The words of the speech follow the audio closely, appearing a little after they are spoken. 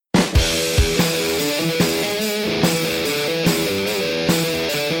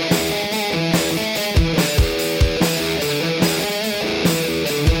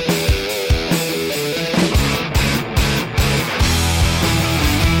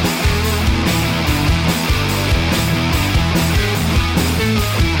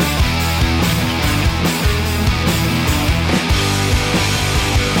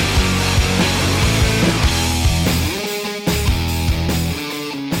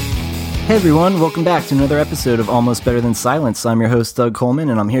Hey everyone, welcome back to another episode of Almost Better Than Silence. I'm your host, Doug Coleman,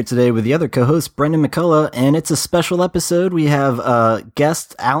 and I'm here today with the other co-host, Brendan McCullough, and it's a special episode. We have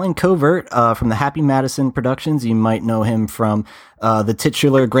guest Alan Covert from the Happy Madison Productions. You might know him from the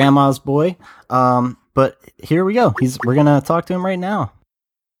titular Grandma's Boy, but here we go. We're going to talk to him right now.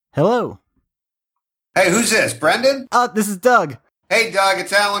 Hello. Hey, who's this, Brendan? This is Doug. Hey, Doug,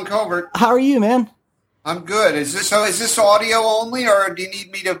 it's Alan Covert. How are you, man? I'm good. Is this audio only, or do you need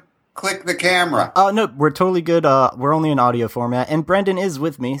me to click the camera? No, we're totally good. We're only in audio format, and Brendan is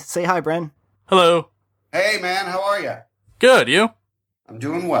with me. Say hi, Bren. Hello. Hey, man, how are you? Good, you? I'm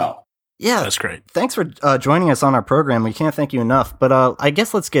doing well. Yeah, that's great. Thanks for joining us on our program. We can't thank you enough. But I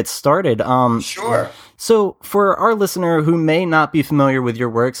guess let's get started. Sure. So, for our listener who may not be familiar with your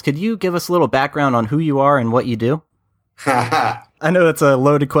works, could you give us a little background on who you are and what you do? I know that's a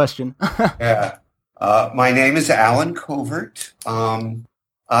loaded question. Yeah. My name is Alan Covert.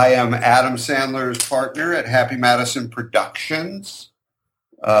 I am Adam Sandler's partner at Happy Madison Productions.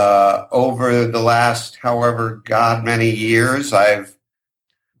 Over the last, however, God many years, I've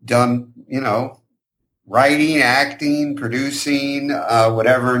done, writing, acting, producing,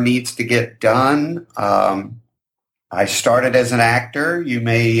 whatever needs to get done. I started as an actor. You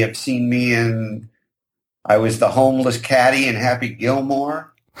may have seen me I was the homeless caddy in Happy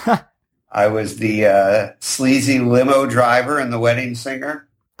Gilmore. I was the sleazy limo driver in The Wedding Singer.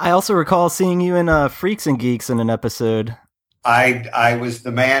 I also recall seeing you in Freaks and Geeks in an episode. I was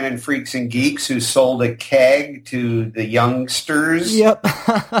the man in Freaks and Geeks who sold a keg to the youngsters. Yep.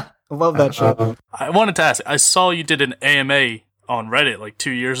 I love that show. I wanted to ask, I saw you did an AMA on Reddit like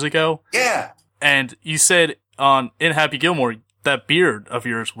 2 years ago. Yeah. And you said in Happy Gilmore, that beard of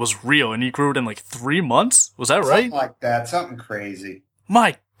yours was real and you grew it in like 3 months? Was that right? Something like that. Something crazy.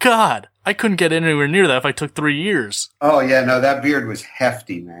 My God. I couldn't get anywhere near that if I took 3 years. Oh, yeah. No, that beard was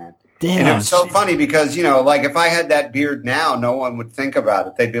hefty, man. Damn. And it was so funny because, like if I had that beard now, no one would think about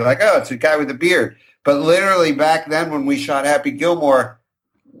it. They'd be like, oh, it's a guy with a beard. But literally back then when we shot Happy Gilmore,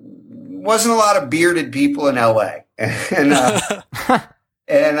 wasn't a lot of bearded people in L.A. And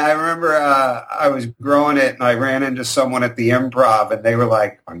I remember I was growing it and I ran into someone at the Improv and they were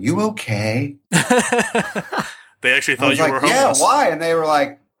like, are you okay? They actually thought you were homeless. Yeah, why? And they were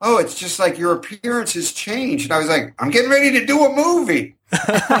like, oh, it's just like your appearance has changed. And I was like, I'm getting ready to do a movie.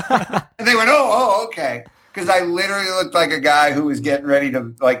 And they went, oh, okay. Because I literally looked like a guy who was getting ready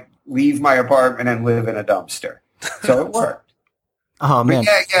to like leave my apartment and live in a dumpster. So it worked. Oh, man.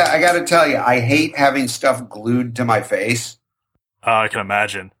 But yeah, I got to tell you, I hate having stuff glued to my face. I can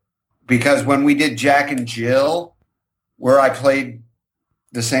imagine. Because when we did Jack and Jill, where I played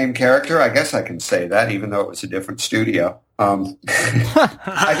the same character, I guess I can say that, even though it was a different studio. I'm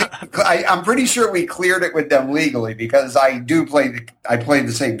pretty sure we cleared it with them legally because I played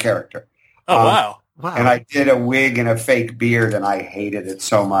the same character. Oh, wow. And I did a wig and a fake beard, and I hated it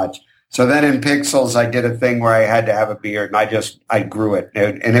so much. So then in Pixels, I did a thing where I had to have a beard, and I grew it,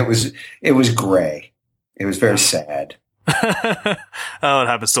 and it was gray. It was very sad. Oh, it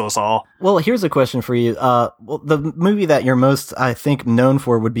happens to us all. Well, here's a question for you. The movie that you're most, I think, known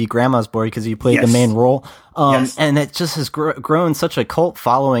for would be Grandma's Boy because you played the main role. Yes. And it just has grown such a cult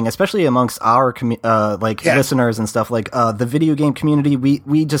following, especially amongst our listeners and stuff. Like the video game community,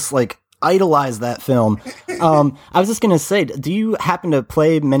 we just like idolize that film. I was just gonna say, do you happen to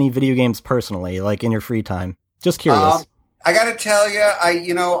play many video games personally, like in your free time? Just curious. I got to tell you,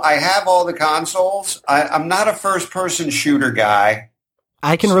 I have all the consoles. I'm not a first-person shooter guy.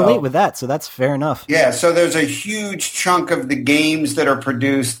 I can relate with that, so that's fair enough. Yeah, so there's a huge chunk of the games that are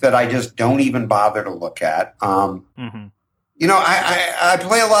produced that I just don't even bother to look at. I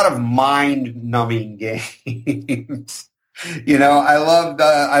play a lot of mind-numbing games. I love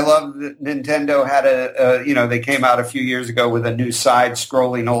that Nintendo had they came out a few years ago with a new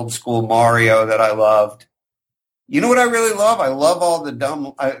side-scrolling old-school Mario that I loved. You know what I really love? I love all the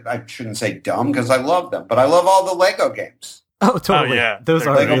dumb, I shouldn't say dumb because I love them, but I love all the Lego games. Oh, totally. Oh, yeah. Those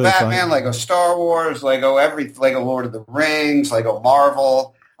are Lego really Batman, fun. Lego Star Wars, Lego Lord of the Rings, Lego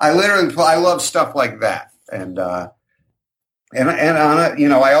Marvel. I love stuff like that. And on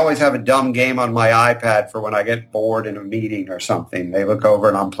I always have a dumb game on my iPad for when I get bored in a meeting or something. They look over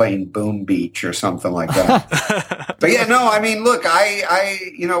and I'm playing Boom Beach or something like that. But yeah, no, I mean, look,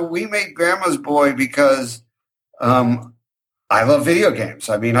 we made Grandma's Boy because I love video games.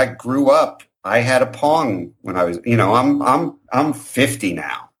 I mean, I grew up. I had a Pong when I was, I'm 50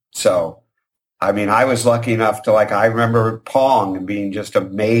 now. So, I mean, I was lucky enough to I remember Pong and being just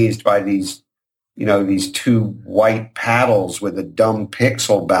amazed by these two white paddles with a dumb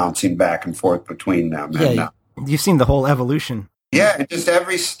pixel bouncing back and forth between them. Yeah, And, you've seen the whole evolution. Yeah, and just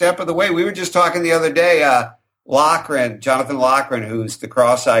every step of the way. We were just talking the other day, Jonathan Loughran, who's the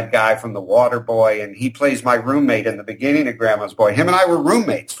cross-eyed guy from The Water Boy, and he plays my roommate in the beginning of Grandma's Boy. Him and I were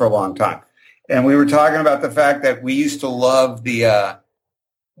roommates for a long time. And we were talking about the fact that we used to love the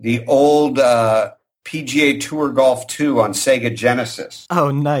old PGA Tour Golf 2 on Sega Genesis.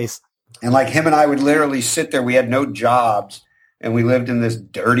 Oh, nice. And like him and I would literally sit there. We had no jobs, and we lived in this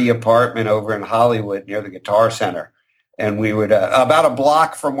dirty apartment over in Hollywood near the Guitar Center. And we would, about a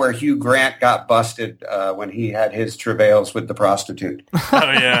block from where Hugh Grant got busted when he had his travails with the prostitute. Oh,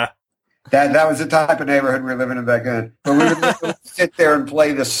 yeah. That was the type of neighborhood we were living in back then. But we would literally sit there and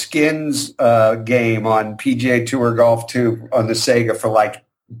play the Skins game on PGA Tour Golf 2 on the Sega for like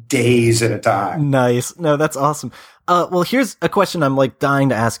days at a time. Nice. No, that's awesome. Well, here's a question I'm like dying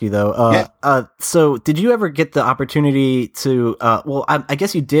to ask you though. So did you ever get the opportunity to, I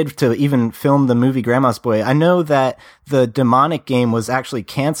guess you did, to even film the movie Grandma's Boy. I know that the demonic game was actually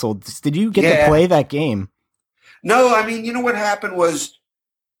canceled. Did you get to play that game? No, I mean, you know what happened was,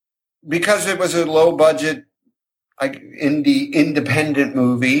 because it was a low budget, like independent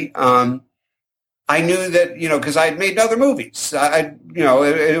movie, I knew that, because I had made other movies.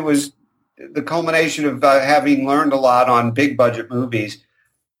 It was the culmination of having learned a lot on big budget movies.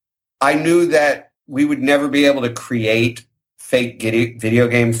 I knew that we would never be able to create fake video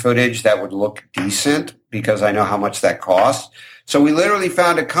game footage that would look decent, because I know how much that costs. So we literally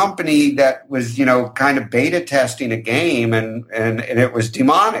found a company that was, kind of beta testing a game, and it was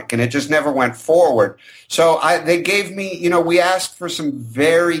demonic, and it just never went forward. So they gave me, we asked for some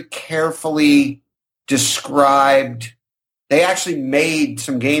very carefully described. They actually made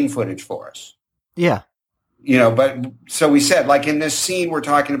some game footage for us. Yeah. But so we said, like, in this scene, we're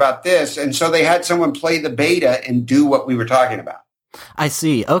talking about this. And so they had someone play the beta and do what we were talking about. I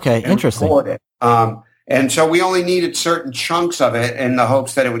see. Okay. Interesting. Record it. And so we only needed certain chunks of it in the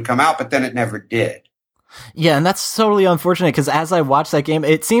hopes that it would come out, but then it never did. Yeah, and that's totally unfortunate, because as I watched that game,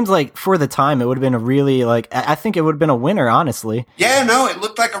 it seems like for the time it would have been a really, I think it would have been a winner, honestly. Yeah, no, it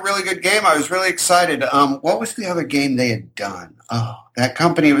looked like a really good game. I was really excited. What was the other game they had done? Oh, that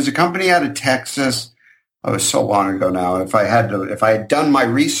company, it was a company out of Texas. Oh, it was so long ago now. If I had done my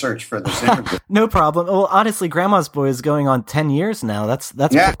research for this interview. No problem. Well, honestly, Grandma's Boy is going on 10 years now. That's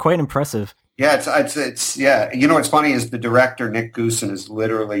quite impressive. Yeah, it's what's funny is the director, Nick Goosen, is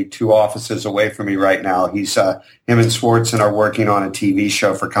literally 2 offices away from me right now. He's him and Swartzen are working on a TV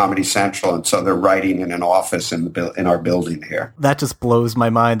show for Comedy Central, and so they're writing in an office in our building here. That just blows my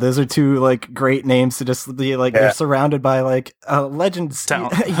mind. Those are 2 great names to just be they're surrounded by legends.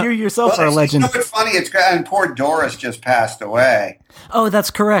 You yourself are a legend. What's funny? And poor Doris just passed away. Oh, that's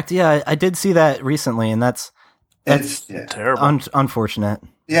correct. Yeah, I did see that recently, and that's terrible. Unfortunate.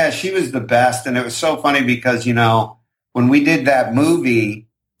 Yeah, she was the best. And it was so funny because, when we did that movie,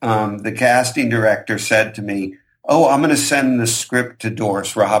 the casting director said to me, "Oh, I'm going to send the script to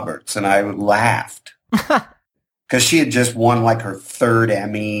Doris Roberts." And I laughed because she had just won her 3rd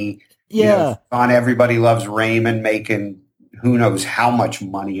Emmy. Yeah. On Everybody Loves Raymond, making who knows how much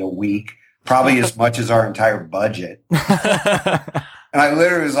money a week, probably as much as our entire budget. And I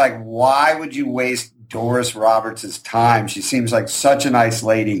literally was like, why would you waste Doris Roberts' time? She seems like such a nice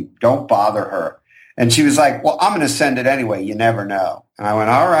lady. Don't bother her. And she was like, well, I'm going to send it anyway. You never know. And I went,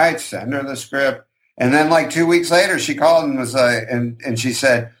 all right, send her the script. And then 2 weeks later, she called and was and she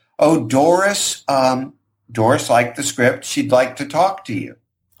said, oh, Doris liked the script. She'd like to talk to you.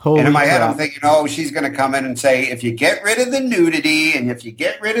 And in my head, I'm thinking, oh, she's going to come in and say, if you get rid of the nudity and if you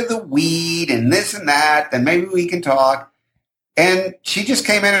get rid of the weed and this and that, then maybe we can talk. And she just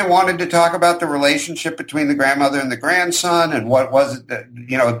came in and wanted to talk about the relationship between the grandmother and the grandson and what was it that,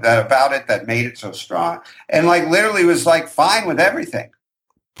 that about it that made it so strong. And literally was fine with everything.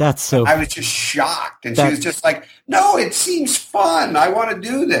 That's so. I was just shocked. And she was just like, no, it seems fun. I want to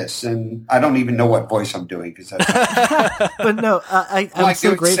do this. And I don't even know what voice I'm doing. But no, I'm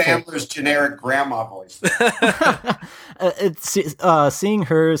so grateful. Sandler's generic grandma voice. Seeing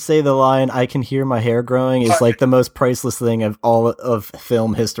her say the line, "I can hear my hair growing," is the most priceless thing of all of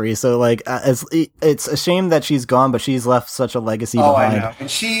film history. So it's a shame that she's gone, but she's left such a legacy behind. I know.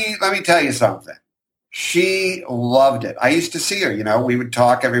 And let me tell you something. She loved it. I used to see her, we would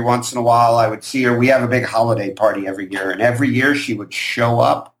talk every once in a while. I would see her. We have a big holiday party every year. And every year she would show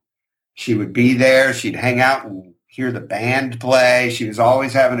up. She would be there. She'd hang out and hear the band play. She was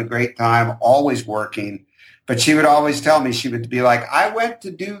always having a great time, always working. But she would always tell me, she would be like, I went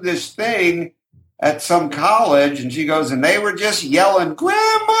to do this thing at some college, and she goes, and they were just yelling,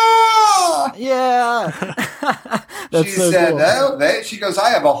 "Grandma!" Yeah. That's she so said, cool. "Oh, she goes,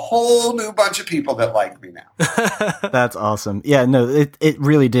 I have a whole new bunch of people that like me now." That's awesome. Yeah, no, it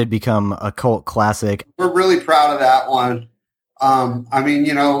really did become a cult classic. We're really proud of that one. I mean,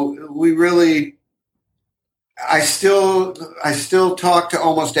 we really, I still talk to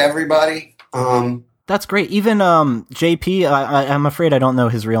almost everybody. That's great. Even JP, I'm afraid I don't know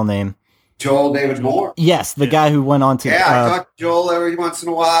his real name. Joel David Moore. Yes, the guy who went on to. Yeah, I talk to Joel every once in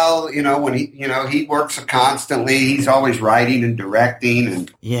a while. When he works constantly. He's always writing and directing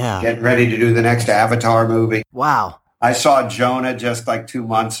and getting ready to do the next Avatar movie. Wow. I saw Jonah just like 2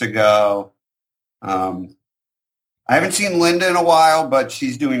 months ago. I haven't seen Linda in a while, but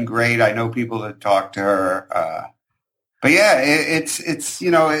she's doing great. I know people that talk to her. But yeah,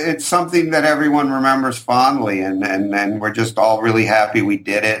 it's something that everyone remembers fondly, and we're just all really happy we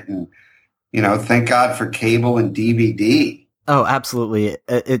did it. And thank God for cable and DVD. Oh, absolutely.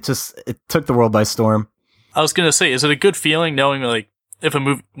 It took the world by storm. I was gonna say, is it a good feeling knowing like if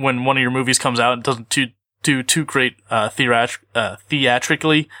when one of your movies comes out and doesn't do too great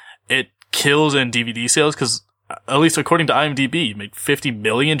theatrically, it kills in DVD sales? Because at least according to IMDb, it made $50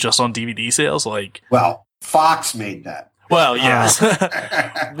 million just on DVD sales. Well, Fox made that. Well, yes.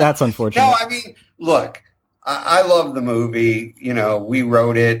 That's unfortunate. No, I mean, look, I love the movie. We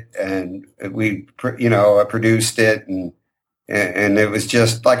wrote it and we, produced it, and it was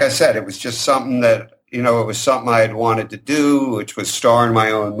just, like I said, it was just something that, it was something I had wanted to do, which was star in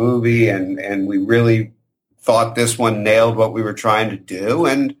my own movie, and we really thought this one nailed what we were trying to do.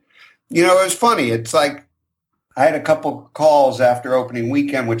 And, it was funny. It's like I had a couple calls after opening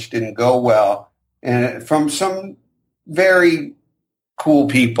weekend, which didn't go well, and from some very cool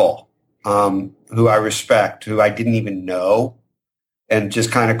people who I respect, who I didn't even know, and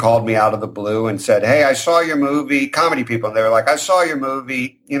just kind of called me out of the blue and said, "Hey, I saw your movie," comedy people. And they were like, "I saw your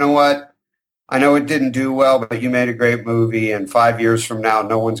movie. You know what? I know it didn't do well, but you made a great movie. And 5 years from now,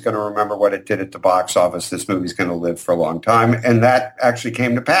 no one's going to remember what it did at the box office. This movie's going to live for a long time." And that actually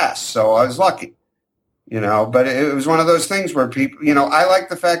came to pass. So I was lucky, but it was one of those things where people, I like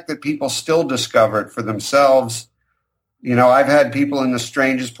the fact that people still discover it for themselves. I've had people in the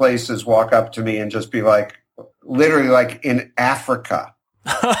strangest places walk up to me and just be like, literally like in Africa.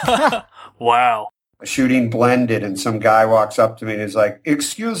 Wow. Shooting Blended, and some guy walks up to me and is like,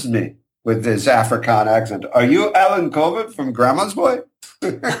 "Excuse me," with this Afrikaan accent, "Are you Alan Covert from Grandma's Boy?"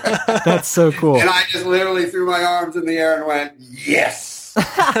 That's so cool. And I just literally threw my arms in the air and went, "Yes."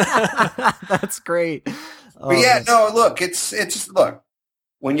 That's great. But yeah, no, look, look,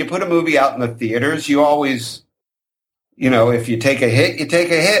 when you put a movie out in the theaters, you always, if you take a hit, you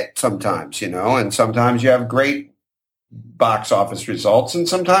take a hit sometimes, and sometimes you have great box office results and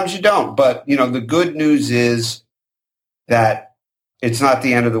sometimes you don't. But, the good news is that it's not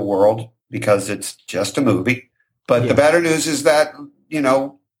the end of the world because it's just a movie. But the better news is that,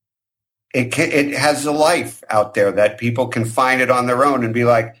 it has a life out there that people can find it on their own and be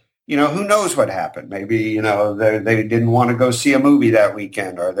like, who knows what happened? Maybe, they didn't want to go see a movie that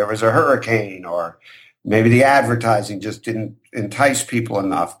weekend, or there was a hurricane, or maybe the advertising just didn't entice people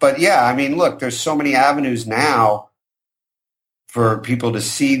enough. But yeah, I mean, look, there's so many avenues now for people to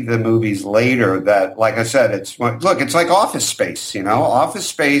see the movies later that, like I said, it's like Office Space, Office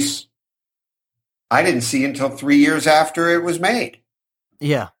Space, I didn't see until 3 years after it was made.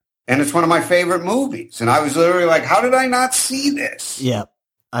 Yeah. And it's one of my favorite movies. And I was literally like, how did I not see this? Yeah.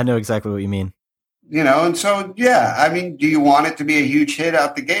 I know exactly what you mean. And so, yeah, I mean, do you want it to be a huge hit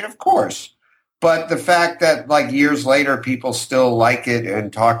out the gate? Of course. But the fact that like years later, people still like it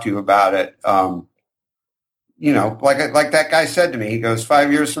and talk to you about it, like that guy said to me, he goes,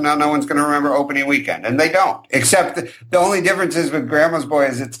 5 years from now, no one's going to remember opening weekend. And they don't, except the only difference is with Grandma's Boy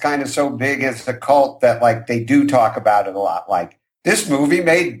is it's kind of so big as a cult that like they do talk about it a lot. Like, this movie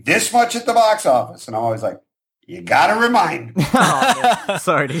made this much at the box office. And I'm always like, you got to remind me. Oh,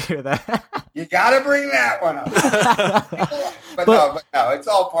 sorry to hear that. You got to bring that one up. but no, it's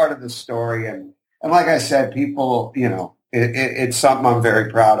all part of the story. And like I said, people, it's something I'm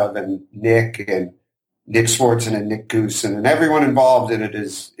very proud of. And Nick Swartzen and Nick Goosen and everyone involved in it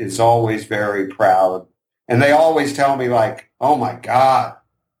is always very proud. And they always tell me like, "Oh my God,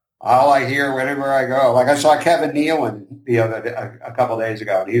 all I hear whenever I go." Like I saw Kevin Nealon a couple of days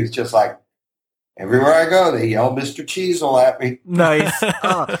ago, and he was just like, "Everywhere I go, they yell Mr. Cheezel at me." Nice.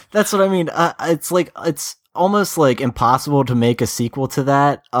 That's what I mean. It's like, almost like impossible to make a sequel to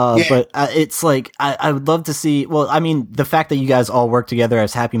that. But it's like I would love to see. Well, I mean, the fact that you guys all work together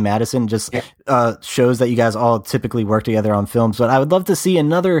as Happy Madison just shows that you guys all typically work together on films. But I would love to see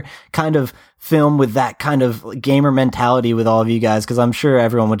another kind of film with that kind of gamer mentality with all of you guys, because I'm sure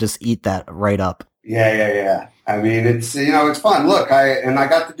everyone would just eat that right up. Yeah. I mean, it's it's fun. Look, I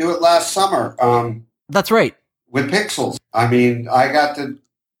got to do it last summer. That's right. With Pixels. I mean, I got to.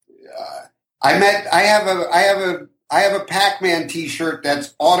 I have a Pac-Man T-shirt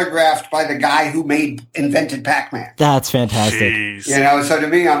that's autographed by the guy who invented Pac-Man. That's fantastic. Jeez. So to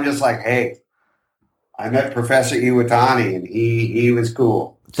me, I'm just like, hey, I met Professor Iwatani, and he was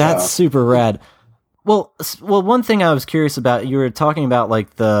cool. That's super rad. Well, one thing I was curious about, you were talking about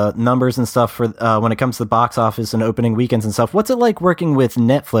like the numbers and stuff for when it comes to the box office and opening weekends and stuff. What's it like working with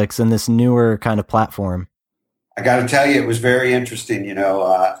Netflix and this newer kind of platform? I got to tell you, it was very interesting.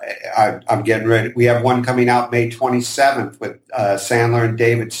 I'm getting ready. We have one coming out May 27th with Sandler and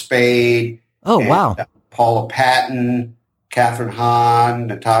David Spade. Oh, wow. Paula Patton, Catherine Hahn,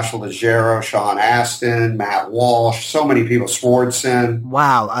 Natasha Leggero, Sean Astin, Matt Walsh, so many people, Swardson.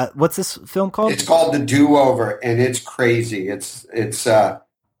 Wow. What's this film called? It's called The Do-Over, and it's crazy. It's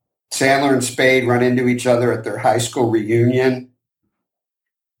Sandler and Spade run into each other at their high school reunion,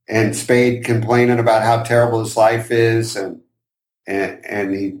 and Spade complaining about how terrible his life is, and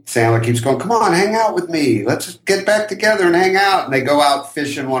Sandler keeps going, come on, hang out with me. Let's get back together and hang out. And they go out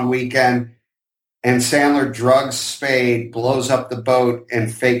fishing one weekend, and Sandler drugs Spade, blows up the boat,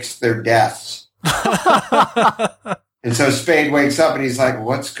 and fakes their deaths. And so Spade wakes up, and he's like,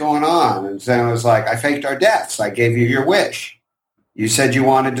 what's going on? And Sandler's like, I faked our deaths. I gave you your wish. You said you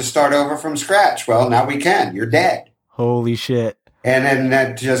wanted to start over from scratch. Well, now we can. You're dead. Holy shit. And then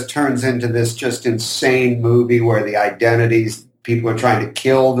that just turns into this just insane movie where the identities, people are trying to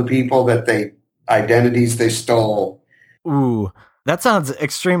kill the people identities they stole. Ooh, that sounds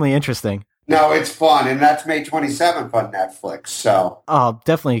extremely interesting. No, it's fun, and that's May 27th on Netflix. So,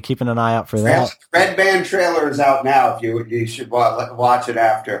 definitely keeping an eye out for that. Red Band trailer is out now. If you should watch it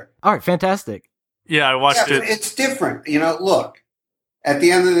after. All right, fantastic. Yeah, I watched it. It's different. Look, at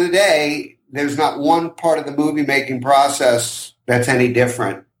the end of the day, there's not one part of the movie making process that's any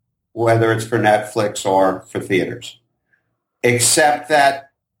different, whether it's for Netflix or for theaters, except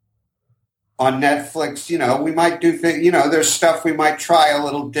that on Netflix, we might do things, there's stuff we might try a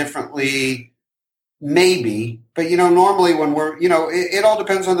little differently, maybe. But, normally when we're, it all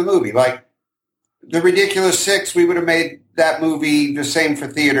depends on the movie. Like The Ridiculous Six, we would have made that movie the same for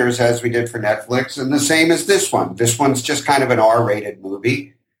theaters as we did for Netflix, and the same as this one. This one's just kind of an R-rated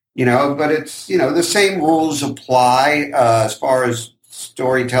movie, but it's, the same rules apply as far as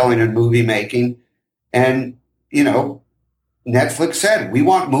storytelling and movie making. And, Netflix said, we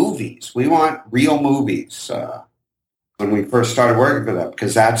want movies. We want real movies when we first started working for them,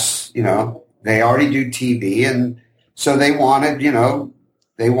 because that's, they already do TV. And so they wanted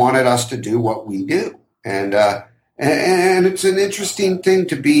us to do what we do. And it's an interesting thing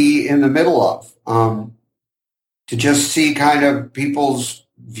to be in the middle of, to just see kind of people's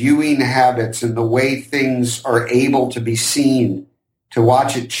viewing habits and the way things are able to be seen, to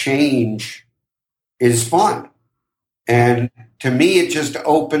watch it change is fun. And to me, it just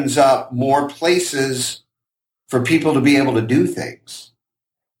opens up more places for people to be able to do things,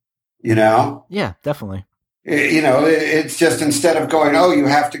 Yeah, definitely. It's just, instead of going, oh, you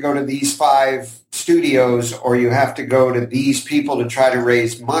have to go to these 5 studios or you have to go to these people to try to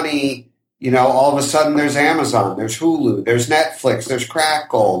raise money, all of a sudden there's Amazon, there's Hulu, there's Netflix, there's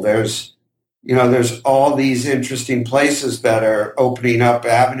Crackle, there's all these interesting places that are opening up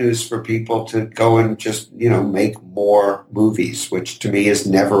avenues for people to go and just, make more movies, which to me is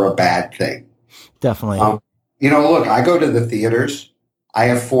never a bad thing. Definitely. Look, I go to the theaters. I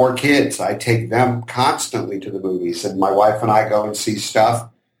have 4 kids. I take them constantly to the movies, and my wife and I go and see stuff.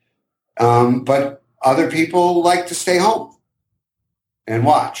 But other people like to stay home and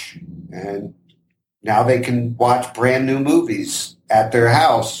watch. And now they can watch brand new movies at their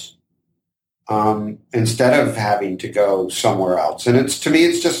house, instead of having to go somewhere else. And to me,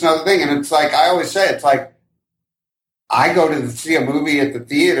 it's just another thing. And it's like, I always say, it's like, I go to see a movie at the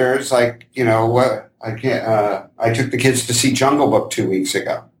theaters, like, I took the kids to see Jungle Book 2 weeks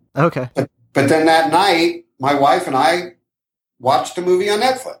ago. Okay. But then that night, my wife and I watched a movie on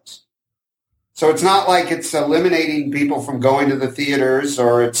Netflix. So it's not like it's eliminating people from going to the theaters,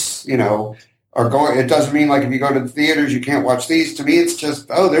 or it's, it doesn't mean like if you go to the theaters, you can't watch these. To me, it's just,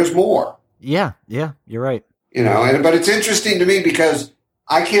 there's more. Yeah, you're right. But it's interesting to me because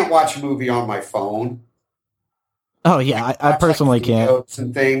I can't watch a movie on my phone. Oh yeah, I personally can't.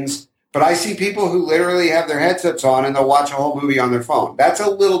 And things, But I see people who literally have their headsets on and they'll watch a whole movie on their phone. That's a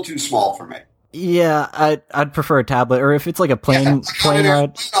little too small for me. Yeah, I'd prefer a tablet, or if it's like a plane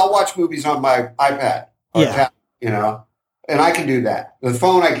ride. I'll watch movies on my iPad. Or tablet, and I can do that. The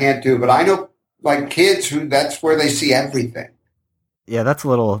phone I can't do, but I know like kids who that's where they see everything. Yeah, that's a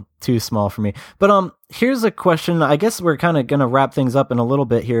little too small for me. But here's a question. I guess we're kind of going to wrap things up in a little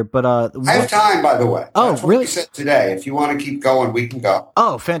bit here. But I have time, by the way. Oh, that's what really? we said today. If you want to keep going, we can go.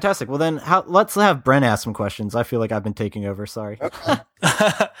 Oh, fantastic. Well, then let's have Bren ask some questions. I feel like I've been taking over. Sorry. Okay.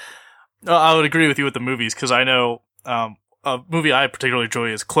 No, I would agree with you with the movies because I know a movie I particularly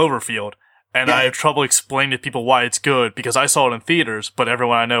enjoy is Cloverfield. And I have trouble explaining to people why it's good because I saw it in theaters, but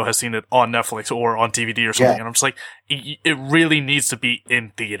everyone I know has seen it on Netflix or on DVD or something. And I'm just like, it really needs to be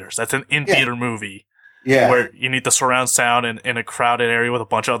in theaters. That's an in-theater movie. Yeah. Where you need the surround sound in a crowded area with a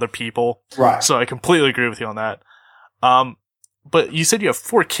bunch of other people. Right. So I completely agree with you on that. But you said you have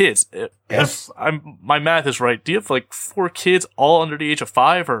 4 kids. Yes. If my math is right, do you have like 4 kids all under the age of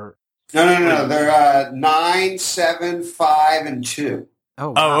 5 or? No. They're 9, 7, 5, and 2. Oh,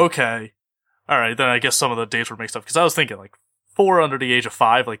 wow. Oh, okay. All right, then I guess some of the dates were mixed up because I was thinking like 4 under the age of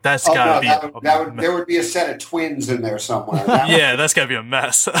 5, like that's gotta be. There would be a set of twins in there somewhere. Yeah, that's gotta be a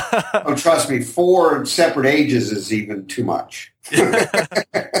mess. Oh, trust me, 4 separate ages is even too much.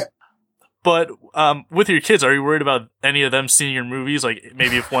 But with your kids, are you worried about any of them seeing your movies? Like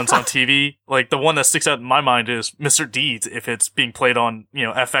maybe if one's on TV, like the one that sticks out in my mind is Mr. Deeds if it's being played on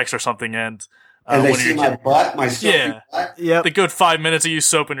FX or something, and they see my butt, my soapy butt. Yeah, the good 5 minutes of you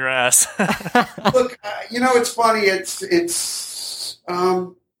soaping your ass. Look, it's funny. It's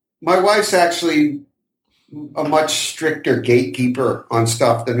my wife's actually a much stricter gatekeeper on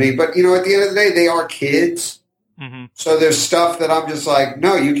stuff than me. But at the end of the day, they are kids. Mm-hmm. So there's stuff that I'm just like,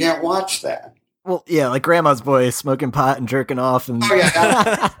 no, you can't watch that. Well, yeah, like Grandma's Boy smoking pot and jerking off. And oh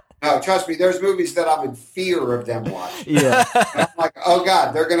yeah. No, trust me, there's movies that I'm in fear of them watching. Yeah. I'm like, oh,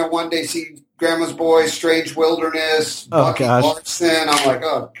 God, they're going to one day see Grandma's Boy, Strange Wilderness, Bucky Larson. I'm like,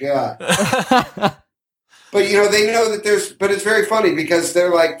 oh, God. But, they know that but it's very funny because they're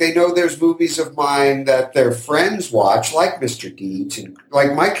like, they know there's movies of mine that their friends watch, like Mr. Deeds. And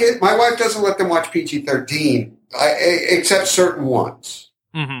like my wife doesn't let them watch PG-13, except certain ones.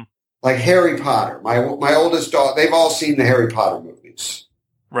 Mm-hmm. Like Harry Potter. My oldest daughter, they've all seen the Harry Potter movies.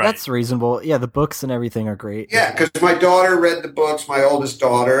 Right. That's reasonable. Yeah, the books and everything are great. Yeah, because my daughter read the books, my oldest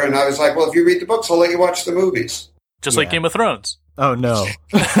daughter, and I was like, well, if you read the books, I'll let you watch the movies. Just like Game of Thrones. Oh, no.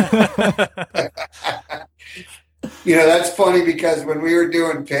 That's funny because when we were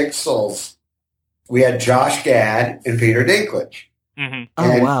doing Pixels, we had Josh Gad and Peter Dinklage. Mm-hmm.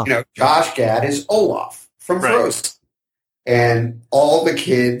 And, wow. Josh Gad is Olaf from Frozen. And all of our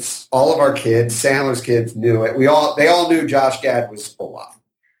kids, Sandler's kids knew it. They all knew Josh Gad was Olaf.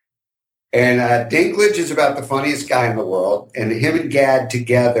 And Dinklage is about the funniest guy in the world. And him and Gad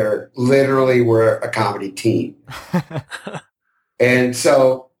together literally were a comedy team. And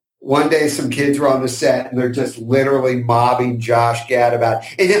so one day some kids were on the set and they're just literally mobbing Josh Gad about,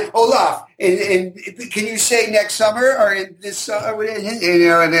 and Olaf, and can you say next summer or in this summer?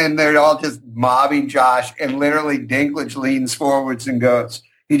 And then they're all just mobbing Josh, and literally Dinklage leans forwards and goes,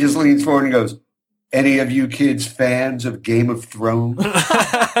 any of you kids fans of Game of Thrones?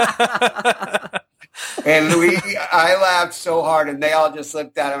 And I laughed so hard, and they all just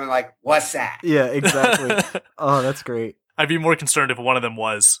looked at him and like, what's that? Yeah, exactly. Oh, that's great. I'd be more concerned if one of them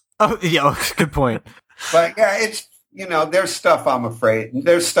was. Oh, yeah, good point. But yeah, it's, there's stuff I'm afraid.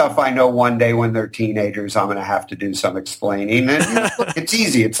 There's stuff I know one day when they're teenagers, I'm going to have to do some explaining. And it's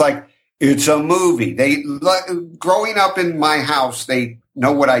easy. It's like, it's a movie. Growing up in my house, they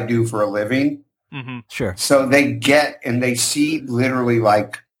know what I do for a living. Mm-hmm. Sure. So they get and they see literally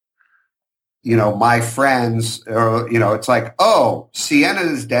like, my friends, or, it's like, oh,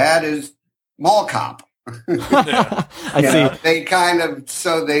 Sienna's dad is mall cop. I see.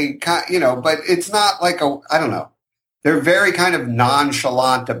 But it's not like I don't know. They're very kind of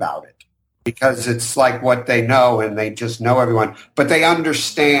nonchalant about it because it's like what they know and they just know everyone. But they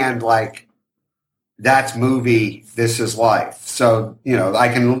understand like that's movie, this is life. So, I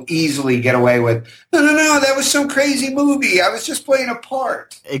can easily get away with, no, that was some crazy movie. I was just playing a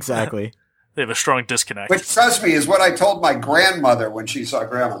part. Exactly. They have a strong disconnect. Which, trust me, is what I told my grandmother when she saw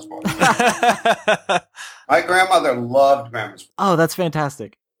Grandma's Boy. My grandmother loved Grandma's Boy. Oh, that's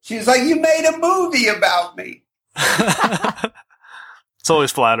fantastic. She's like, you made a movie about me. It's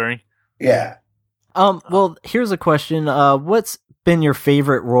always flattering. Yeah. Well, here's a question. What's been your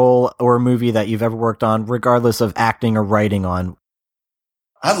favorite role or movie that you've ever worked on, regardless of acting or writing on?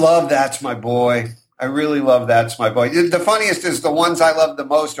 I love That's My Boy. I really love That's My Boy. The funniest is the ones I love the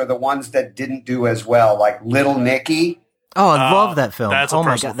most are the ones that didn't do as well, like Little Nicky. Oh, I love that film. That's a oh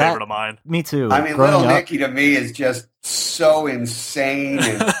personal my God, favorite of mine. Me too. I mean, Little Nicky to me is just so insane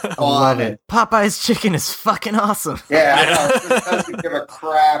and fun. I love it. Popeye's chicken is fucking awesome. Yeah, I know. It just doesn't give a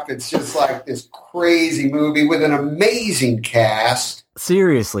crap. It's just like this crazy movie with an amazing cast.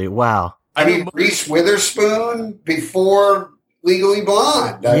 Seriously, wow. I mean, Reese Witherspoon before Legally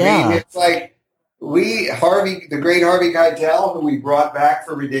Blonde. I mean, it's like the great Harvey Keitel, who we brought back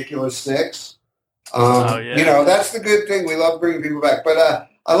for Ridiculous Six. You know, that's the good thing. We love bringing people back. But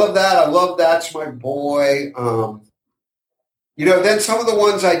I love that. I love That's My Boy. You know, then some of the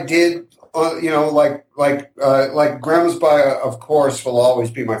ones I did, you know, like Grandma's Boy, of course, will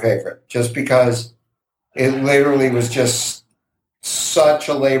always be my favorite, just because it literally was just such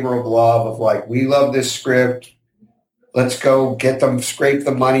a labor of love of like, we love this script. Let's go scrape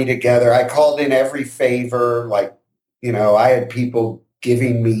the money together. I called in every favor. Like, you know, I had people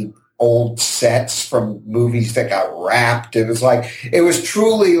giving me old sets from movies that got wrapped. It was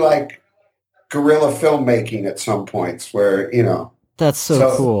truly like guerrilla filmmaking at some points where, you know. That's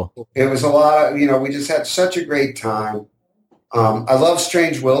so cool. It was a lot of, you know, we just had such a great time. I love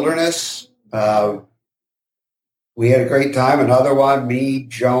Strange Wilderness. We had a great time. Another one, me,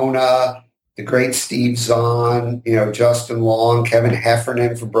 Jonah, the great Steve Zahn, you know, Justin Long, Kevin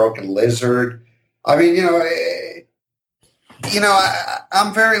Heffernan for Broken Lizard. I mean,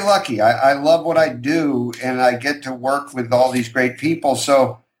 I'm very lucky. I love what I do, and I get to work with all these great people.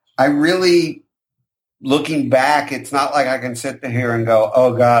 So I really, looking back, it's not like I can sit here and go,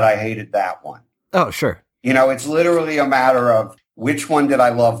 oh, God, I hated that one. Oh, sure. You know, it's literally a matter of which one did I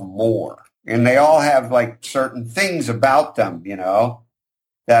love more? And they all have like certain things about them, you know,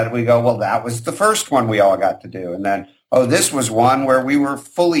 that we go, well, that was the first one we all got to do. And then, oh, this was one where we were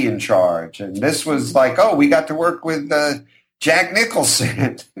fully in charge. And this was like, oh, we got to work with Jack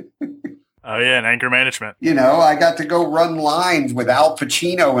Nicholson. Oh, yeah, and anger management. You know, I got to go run lines with Al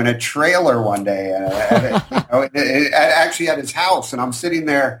Pacino in a trailer one day, actually at his house. And I'm sitting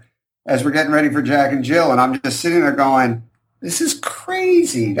there as we're getting ready for Jack and Jill, and I'm just sitting there going, this is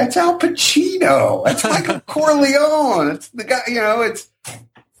crazy. That's Al Pacino. That's Michael Corleone. It's the guy, you know, it's...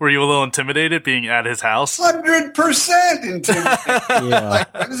 Were you a little intimidated being at his house? 100% intimidated. Yeah.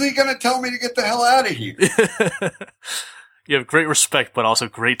 Like, when is he going to tell me to get the hell out of here? You have great respect, but also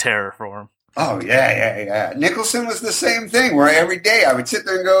great terror for him. Oh, yeah. Nicholson was the same thing, where every day I would sit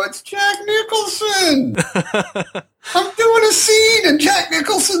there and go, it's Jack Nicholson. I'm doing a scene, and Jack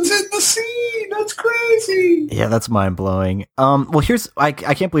Nicholson's in the scene. That's crazy. Yeah, that's mind-blowing. Well, I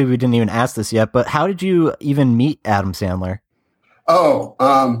can't believe we didn't even ask this yet, but how did you even meet Adam Sandler? Oh,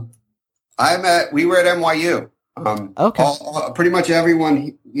 we were at NYU. Okay. Pretty much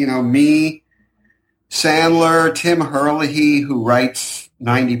everyone, you know, me, Sandler, Tim Herlihy, who writes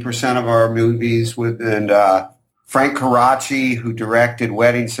 90% of our movies, and Frank Caracci, who directed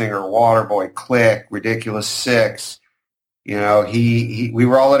Wedding Singer, Waterboy, Click, Ridiculous Six. You know, we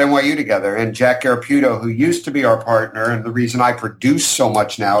were all at NYU together. And Jack Garaputo, who used to be our partner, and the reason I produce so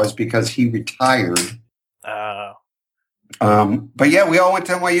much now is because he retired. But yeah, we all went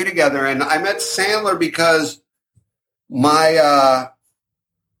to NYU together, and I met Sandler because I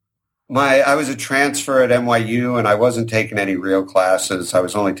was a transfer at NYU, and I wasn't taking any real classes. I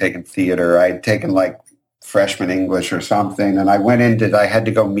was only taking theater. I had taken like freshman English or something, and I had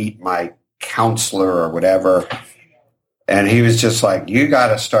to go meet my counselor or whatever. And he was just like, you got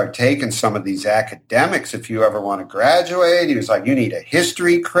to start taking some of these academics if you ever want to graduate. He was like, you need a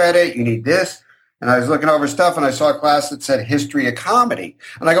history credit. You need this. And I was looking over stuff, and I saw a class that said history of comedy.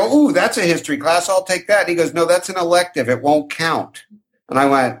 And I go, ooh, that's a history class. I'll take that. And he goes, no, that's an elective. It won't count. And I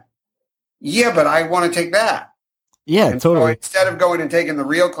went, yeah, but I want to take that. Yeah, and totally. So instead of going and taking the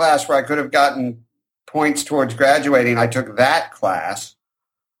real class where I could have gotten points towards graduating, I took that class.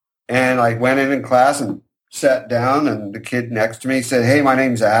 And I went in class and sat down, and the kid next to me said, hey, my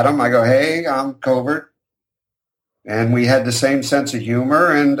name's Adam. I go, hey, I'm Covert. And we had the same sense of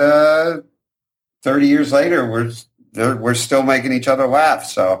humor, and 30 years later, we're still making each other laugh.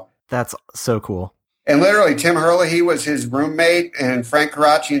 So that's so cool. And literally, Tim Herlihy was his roommate, and Frank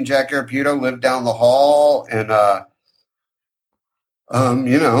Caracci and Jack Garaputo lived down the hall, and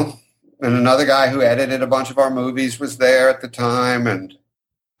you know, and another guy who edited a bunch of our movies was there at the time, and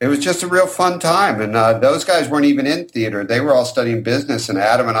it was just a real fun time. And those guys weren't even in theater; they were all studying business. And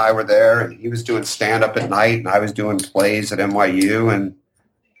Adam and I were there, and he was doing stand up at night, and I was doing plays at NYU, and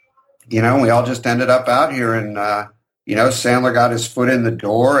you know, we all just ended up out here, and you know, Sandler got his foot in the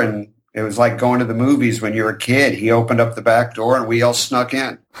door, and It was like going to the movies when you were a kid. He opened up the back door and we all snuck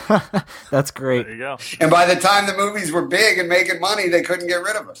in. That's great. There you go. And by the time the movies were big and making money, they couldn't get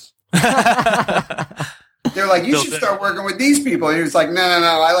rid of us. They're like, you should start working with these people. And he was like, no,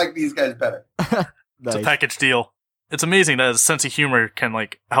 I like these guys better. Nice. It's a package deal. It's amazing that a sense of humor can,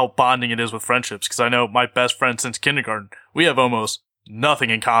 like, how bonding it is with friendships. Because I know my best friend since kindergarten, we have almost nothing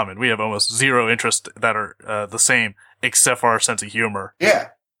in common. We have almost zero interests that are the same, except for our sense of humor. Yeah.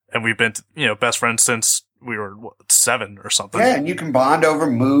 And we've been, best friends since we were 7 or something. Yeah, and you can bond over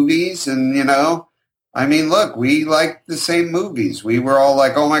movies and, I mean, look, we like the same movies. We were all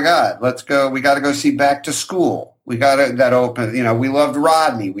like, oh my God, let's go. We got to go see Back to School. We got that open, we loved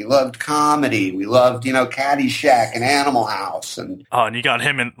Rodney. We loved comedy. We loved, Caddyshack and Animal House. And you got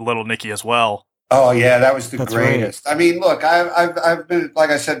him and Little Nicky as well. Oh yeah, that was That's greatest. Right. I mean, look, I've been, like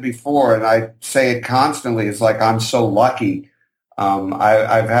I said before, and I say it constantly. It's like I'm so lucky.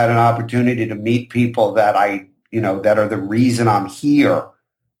 I've had an opportunity to meet people that that are the reason I'm here.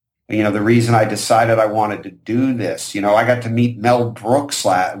 The reason I decided I wanted to do this. I got to meet Mel Brooks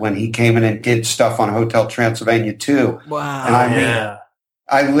when he came in and did stuff on Hotel Transylvania too. Wow. And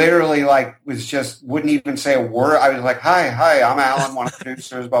I literally wouldn't even say a word. I was like, hi, I'm Alan, one of the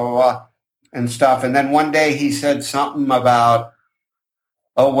producers, blah, blah, blah, and stuff. And then one day he said something about,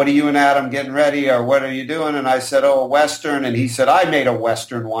 oh, what are you and Adam getting ready, or what are you doing? And I said, oh, a Western. And he said, I made a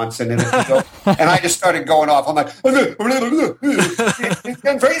Western once. And I just started going off. I'm like, Young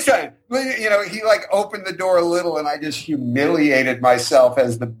Frankenstein. He like opened the door a little, and I just humiliated myself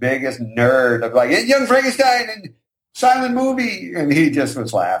as the biggest nerd of like, Young Frankenstein and silent movie. And he just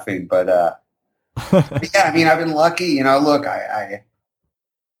was laughing. But yeah, I mean, I've been lucky. Look, I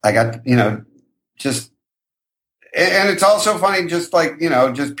got, just. And it's also funny, just like,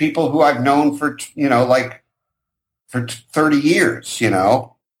 just people who I've known for 30 years,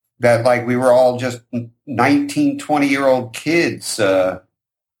 that like we were all just 19, 20-year-old kids.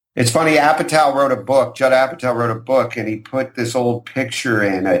 It's funny, Judd Apatow wrote a book, and he put this old picture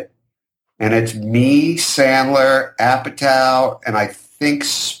in it. And it's me, Sandler, Apatow, and I think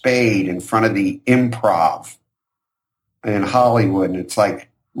Spade in front of the Improv in Hollywood. And it's like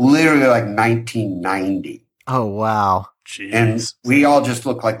literally like 1990. Oh, wow. Jeez. And we all just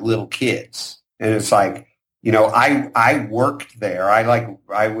look like little kids. And it's like, I worked there.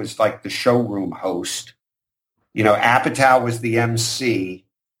 I was like the showroom host. Apatow was the MC,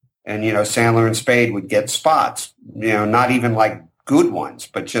 and, Sandler and Spade would get spots, not even like good ones,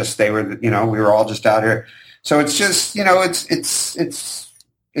 but just they were, we were all just out here. So it's just, it's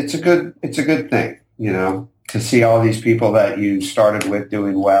a good thing, to see all these people that you started with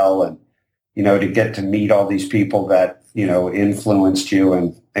doing well, and, to get to meet all these people that, influenced you,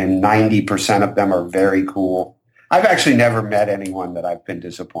 and 90% of them are very cool. I've actually never met anyone that I've been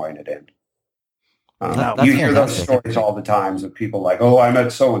disappointed in. You hear those stories all the times of people like, oh, I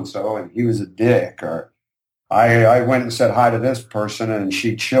met so-and-so and he was a dick, or I went and said hi to this person and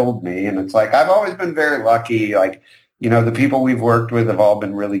she chilled me. And it's like, I've always been very lucky. Like, the people we've worked with have all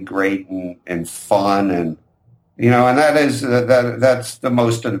been really great and fun. And, and that's the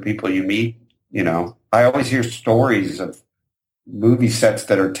most of the people you meet. I always hear stories of movie sets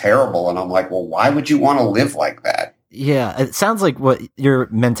that are terrible, and I'm like, well, why would you want to live like that? Yeah, it sounds like what your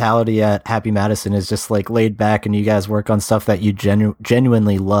mentality at Happy Madison is, just like laid back, and you guys work on stuff that you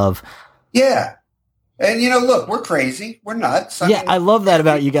genuinely love. Yeah. And, look, we're crazy. We're nuts. I love that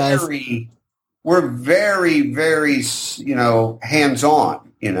about you guys. We're very, very,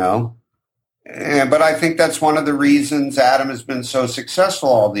 hands-on, but I think that's one of the reasons Adam has been so successful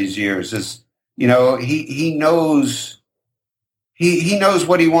all these years is, he knows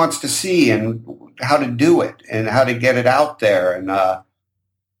what he wants to see and how to do it and how to get it out there.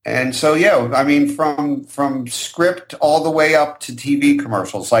 And so, yeah, I mean, from script all the way up to TV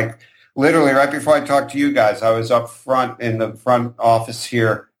commercials, like literally right before I talked to you guys, I was up front in the front office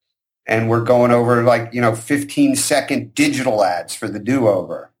here, and we're going over 15-second digital ads for the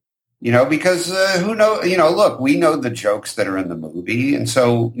Do-Over. Because who knows, look, we know the jokes that are in the movie. And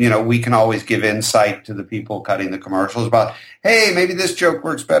so, we can always give insight to the people cutting the commercials about, hey, maybe this joke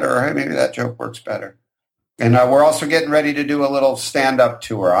works better, or hey, maybe that joke works better. And we're also getting ready to do a little stand-up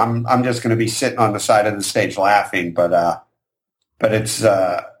tour. I'm just going to be sitting on the side of the stage laughing, but it's,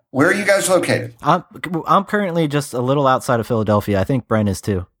 where are you guys located? I'm currently just a little outside of Philadelphia. I think Brent is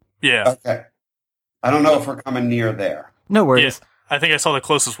too. Yeah. Okay. I don't know if we're coming near there. No worries. Yeah. I think I saw the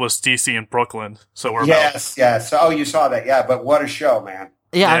closest was DC and Brooklyn. So we're yes. Oh, you saw that. Yeah. But what a show, man.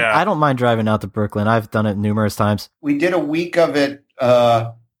 Yeah. I don't mind driving out to Brooklyn. I've done it numerous times. We did a week of it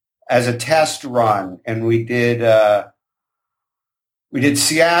as a test run, and we did We did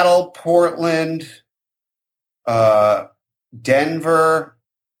Seattle, Portland, Denver,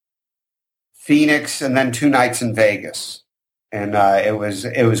 Phoenix, and then 2 nights in Vegas. And it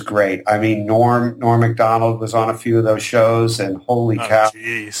was great. I mean, Norm Macdonald was on a few of those shows, and holy cow,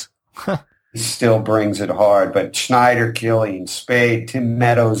 jeez. he still brings it hard. But Schneider, Killian, Spade, Tim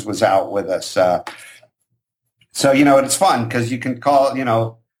Meadows was out with us. So, it's fun because you can call,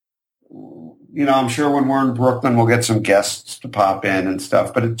 I'm sure when we're in Brooklyn, we'll get some guests to pop in and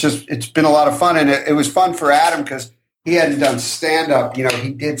stuff. But it's been a lot of fun. And it was fun for Adam because he hadn't done stand-up.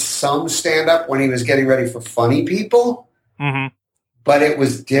 He did some stand-up when he was getting ready for Funny People. Mm-hmm. But it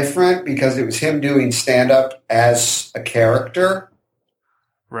was different because it was him doing stand-up as a character.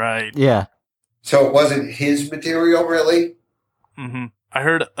 Right. Yeah. So it wasn't his material, really. Mm-hmm. I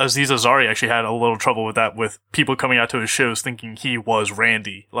heard Aziz Ansari actually had a little trouble with that, with people coming out to his shows thinking he was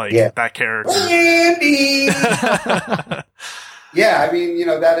Randy, that character. Randy! Yeah, I mean,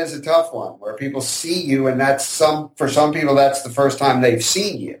 that is a tough one where people see you, and for some people, that's the first time they've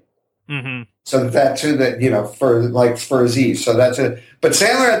seen you. Mm-hmm. So that too, for Aziz. So that's it. But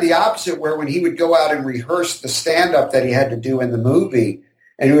Sandler had the opposite, where when he would go out and rehearse the stand-up that he had to do in the movie,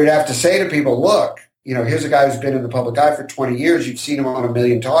 and he would have to say to people, look, here's a guy who's been in the public eye for 20 years. You've seen him on a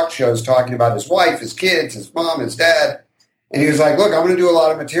million talk shows talking about his wife, his kids, his mom, his dad. And he was like, look, I'm going to do a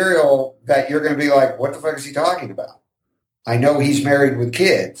lot of material that you're going to be like, what the fuck is he talking about? I know he's married with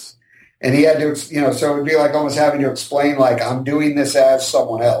kids. And he had to, so it would be like almost having to explain, like, I'm doing this as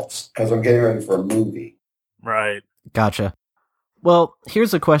someone else because I'm getting ready for a movie. Right. Gotcha. Well,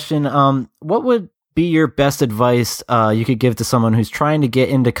 here's a question. What would be your best advice you could give to someone who's trying to get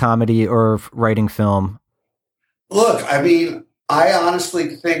into comedy or writing film? Look, I mean, I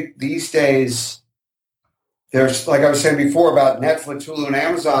honestly think these days there's, like I was saying before about Netflix, Hulu, and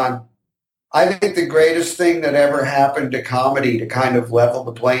Amazon, I think the greatest thing that ever happened to comedy to kind of level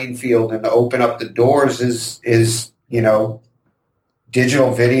the playing field and to open up the doors is digital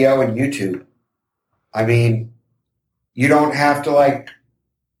video and YouTube. I mean, you don't have to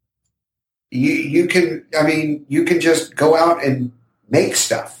you can just go out and make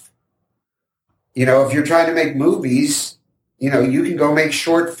stuff. If you're trying to make movies, you can go make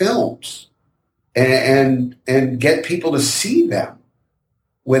short films and get people to see them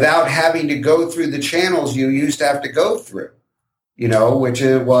without having to go through the channels you used to have to go through, which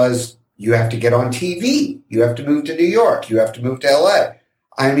it was, you have to get on TV. You have to move to New York. You have to move to LA.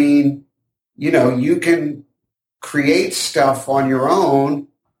 I mean, you can create stuff on your own.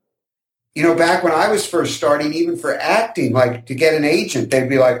 Back when I was first starting, even for acting, like to get an agent, they'd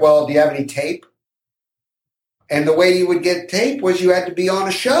be like, well, do you have any tape? And the way you would get tape was you had to be on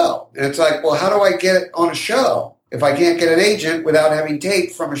a show. And it's like, well, how do I get on a show if I can't get an agent without having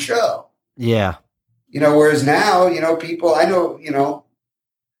tape from a show? Yeah. Whereas now, people, I know,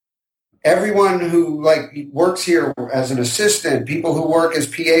 everyone who works here as an assistant, people who work as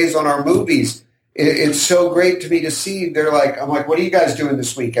PAs on our movies, it's so great to me to see. They're like, I'm like, what are you guys doing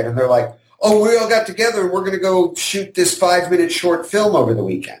this weekend? And they're like, oh, we all got together and we're going to go shoot this 5-minute short film over the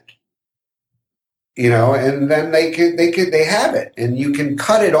weekend. And then they have it and you can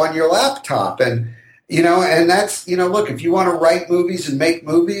cut it on your laptop and that's, look, if you want to write movies and make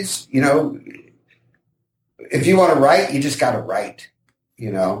movies, if you want to write, you just got to write,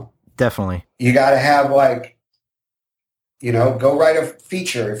 Definitely. You got to have go write a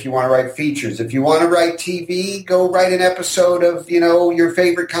feature if you want to write features. If you want to write TV, go write an episode of, your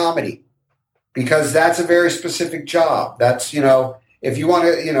favorite comedy because that's a very specific job. That's, if you want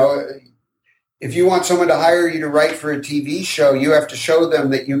to, if you want someone to hire you to write for a TV show, you have to show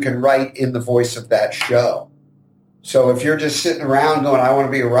them that you can write in the voice of that show. So if you're just sitting around going, I want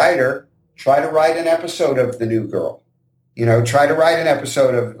to be a writer, try to write an episode of The New Girl. Try to write an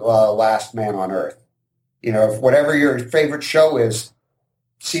episode of Last Man on Earth. If whatever your favorite show is,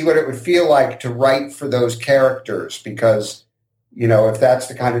 see what it would feel like to write for those characters because, if that's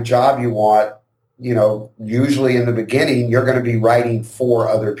the kind of job you want, usually in the beginning, you're going to be writing for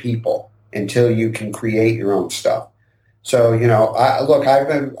other people until you can create your own stuff. So,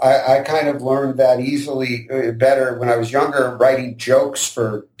 I kind of learned that easily better when I was younger, writing jokes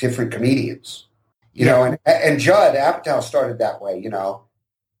for different comedians, and Judd Apatow started that way,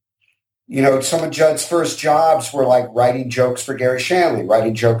 some of Judd's first jobs were like writing jokes for Gary Shanley,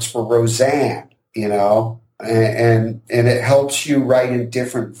 writing jokes for Roseanne, and it helps you write in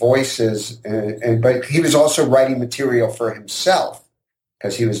different voices. But he was also writing material for himself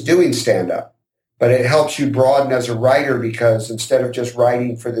because he was doing stand-up. But it helps you broaden as a writer because instead of just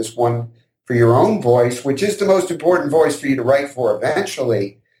writing for this one, for your own voice, which is the most important voice for you to write for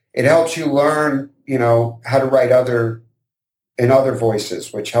eventually, it helps you learn, how to write other in other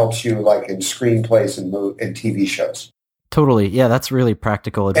voices, which helps you like in screenplays and TV shows. Totally. Yeah, that's really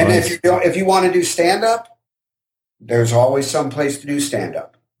practical advice. And if you want to do stand-up, there's always some place to do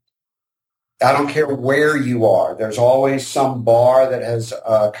stand-up. I don't care where you are. There's always some bar that has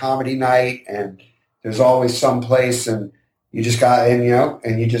a comedy night, and there's always some place, and you just got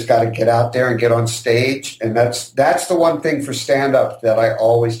to get out there and get on stage. And that's the one thing for stand-up that I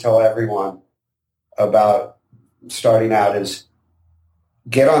always tell everyone about starting out is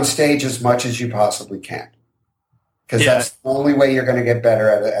get on stage as much as you possibly can. Because that's the only way you're going to get better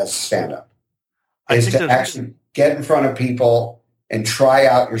at it as stand-up. Is to actually get in front of people and try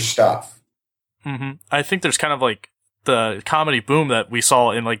out your stuff. Mm-hmm. I think there's kind of like the comedy boom that we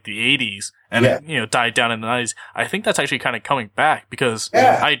saw in like the 80s and it, died down in the 90s. I think that's actually kind of coming back because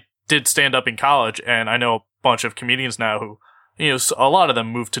I did stand up in college, and I know a bunch of comedians now who, a lot of them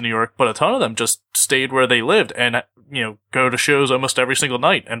moved to New York, but a ton of them just stayed where they lived and, go to shows almost every single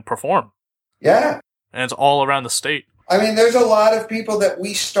night and perform. Yeah. And it's all around the state. I mean, there's a lot of people that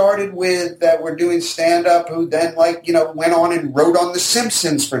we started with that were doing stand-up who then, went on and wrote on The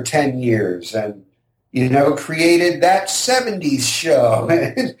Simpsons for 10 years and, created that 70s show.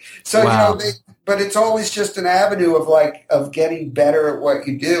 So, wow. But it's always just an avenue of getting better at what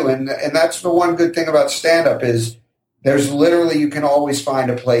you do. And that's the one good thing about stand-up is there's literally, you can always find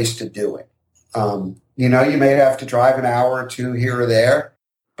a place to do it. You may have to drive an hour or two here or there.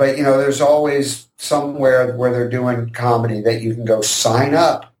 But, there's always somewhere where they're doing comedy that you can go sign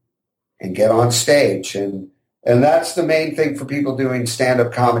up and get on stage. And that's the main thing for people doing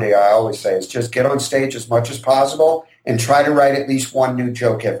stand-up comedy, I always say, is just get on stage as much as possible and try to write at least one new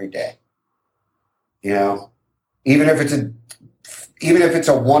joke every day. Even if it's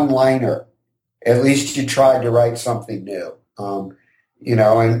a one-liner, at least you tried to write something new.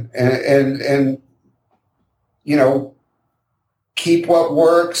 Keep what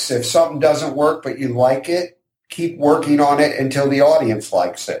works. If something doesn't work but you like it, keep working on it until the audience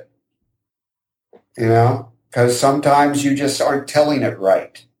likes it. Because sometimes you just aren't telling it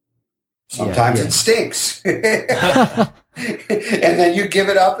right. Sometimes it stinks. And then you give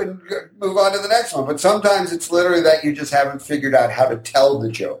it up and move on to the next one. But sometimes it's literally that you just haven't figured out how to tell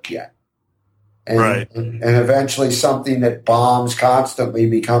the joke yet. And eventually something that bombs constantly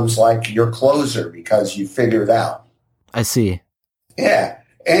becomes like your closer because you figure it out. I see. Yeah.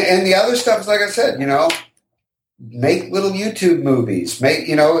 And the other stuff is, like I said, make little YouTube movies.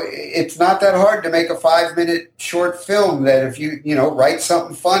 It's not that hard to make a 5-minute short film that if you, write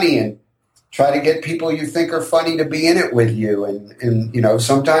something funny and try to get people you think are funny to be in it with you. And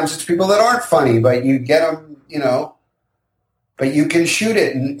sometimes it's people that aren't funny, but you get them, but you can shoot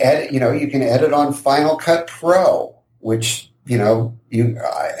it and edit, you can edit on Final Cut Pro, which,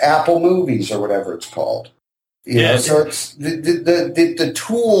 Apple Movies or whatever it's called. So it's the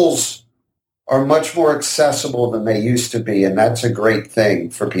tools are much more accessible than they used to be, and that's a great thing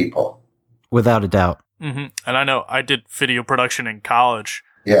for people. Without a doubt. Mm-hmm. And I know I did video production in college.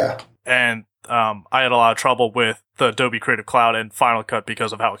 Yeah. And I had a lot of trouble with the Adobe Creative Cloud and Final Cut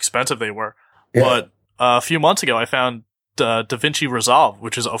because of how expensive they were. Yeah. But a few months ago, I found DaVinci Resolve,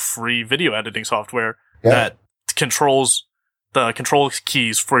 which is a free video editing software that controls the control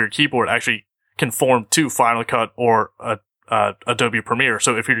keys for your keyboard actually conform to Final Cut or Adobe Premiere.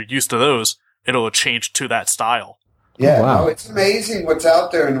 So if you're used to those, it'll change to that style. Yeah, wow. No, it's amazing what's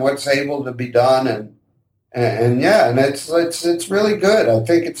out there and what's able to be done, and it's really good. I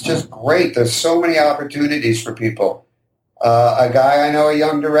think it's just great. There's so many opportunities for people. A guy I know, a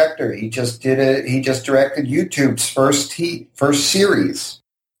young director, he just directed YouTube's first series.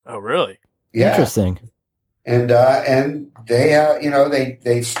 Oh, really? Yeah. Interesting. And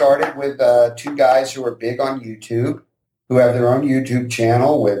they started with 2 guys who are big on YouTube, who have their own YouTube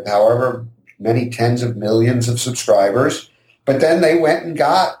channel with however many tens of millions of subscribers. But then they went and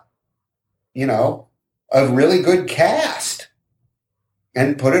got, a really good cast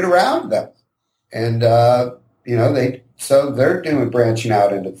and put it around them. And, they're branching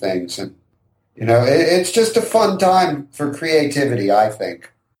out into things. And, it's just a fun time for creativity, I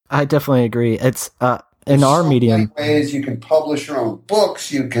think. I definitely agree. It's, in our medium, many ways you can publish your own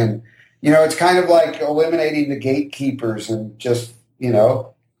books. You can, it's kind of like eliminating the gatekeepers and just,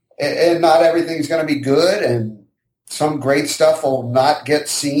 and not everything's going to be good, and some great stuff will not get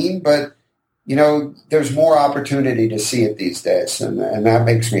seen, but there's more opportunity to see it these days, and that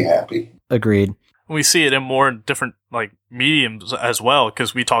makes me happy. Agreed. We see it in more different mediums as well,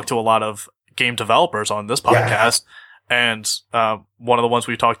 because we talk to a lot of game developers on this podcast. Yeah. And one of the ones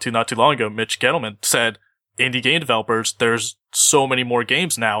we talked to not too long ago, Mitch Gettleman, said indie game developers, there's so many more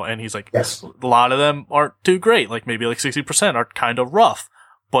games now. And he's like, Yes. a lot of them aren't too great. Like maybe like 60% are kind of rough.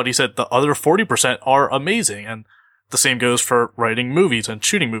 But he said the other 40% are amazing. And the same goes for writing movies and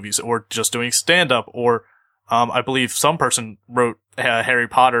shooting movies or just doing stand-up or, I believe some person wrote Harry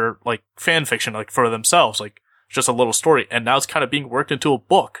Potter, like fan fiction, like for themselves, like just a little story. And now it's kind of being worked into a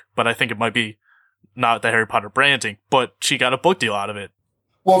book, but I think it might be not the Harry Potter branding, but she got a book deal out of it.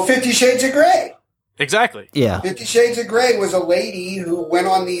 Well, 50 Shades of Grey. Exactly. Yeah. 50 Shades of Grey was a lady who went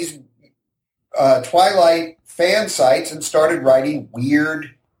on these Twilight fan sites and started writing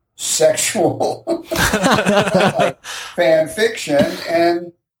weird sexual like, fan fiction.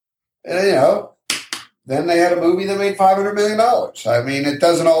 And, you know, then they had a movie that made $500 million. I mean, it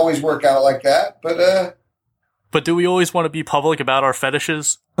doesn't always work out like that, but... But do we always want to be public about our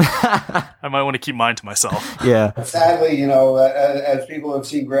fetishes? I might want to keep mine to myself. Yeah. Sadly, you know, as people have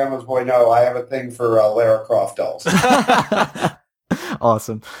seen Grandma's Boy know, I have a thing for Lara Croft dolls.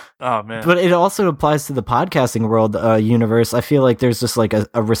 Awesome. Oh, man. But it also applies to the podcasting world universe. I feel like there's just like a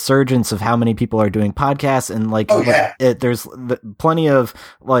resurgence of how many people are doing podcasts and like, there's plenty of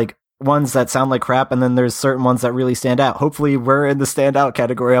like ones that sound like crap, and then there's certain ones that really stand out. Hopefully we're in the standout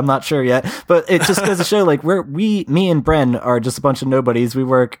category. I'm not sure yet, but it just goes to show like me and Bren are just a bunch of nobodies. We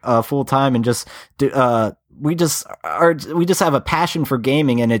work full time and just we just have a passion for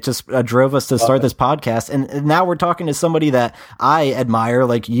gaming, and it just drove us to start this podcast. And now we're talking to somebody that I admire,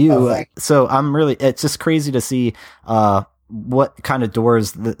 like you. So it's just crazy to see what kind of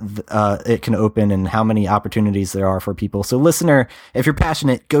doors it can open and how many opportunities there are for people. So listener, if you're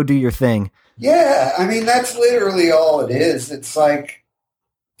passionate, go do your thing. Yeah. I mean, that's literally all it is. It's like,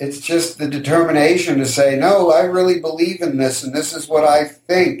 it's just the determination to say, no, I really believe in this and this is what I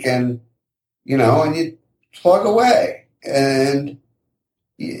think. And, you know, and you plug away and,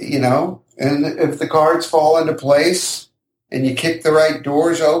 you know, and if the cards fall into place and you kick the right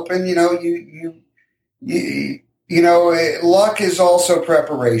doors open, you know, you know, luck is also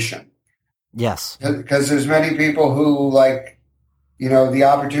preparation. Yes. Because there's many people who, like, you know, the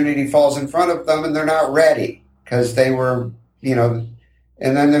opportunity falls in front of them and they're not ready because they were, you know,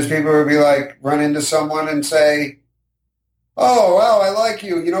 and then there's people who be like, run into someone and say, oh, wow, I like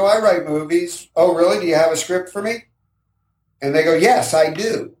you. You know, I write movies. Oh, really? Do you have a script for me? And they go, yes, I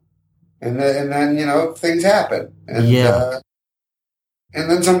do. And then you know, things happen. And, and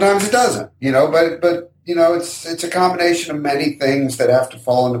then sometimes it doesn't, you know, but you know, it's a combination of many things that have to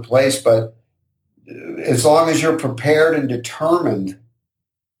fall into place. But as long as you're prepared and determined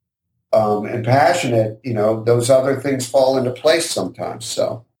and passionate, you know, those other things fall into place sometimes.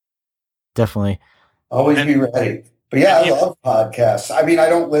 So definitely always be ready. But yeah, I love podcasts. I mean, I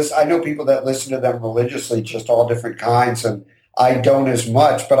don't listen. I know people that listen to them religiously, just all different kinds, and I don't as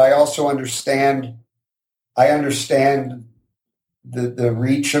much. But I also understand. I understand the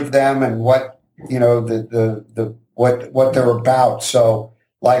reach of them and what. You know, what they're about. So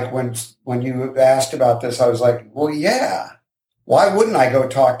like when you asked about this, I was like, well, yeah, why wouldn't I go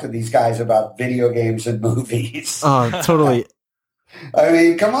talk to these guys about video games and movies? Oh, totally. I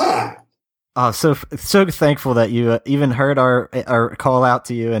mean, come on. Oh, so thankful that you even heard our call out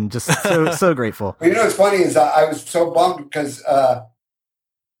to you, and just so grateful. Well, you know what's funny is I was so bummed because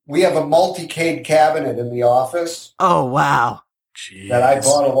we have a multi-cade cabinet in the office. Oh, wow. Jeez. That I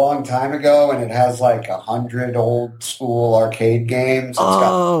bought a long time ago, and it has like 100 old school arcade games. It's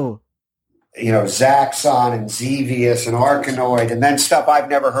got, you know, Zaxxon and Xevious and Arkanoid, and then stuff I've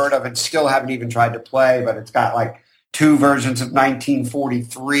never heard of and still haven't even tried to play, but it's got like 2 versions of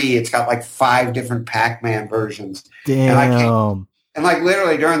 1943. It's got like 5 different Pac-Man versions. Damn. And like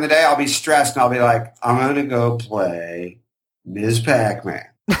literally during the day, I'll be stressed and I'll be like, I'm going to go play Ms. Pac-Man.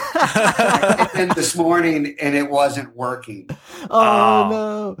 I came in this morning and it wasn't working. Oh,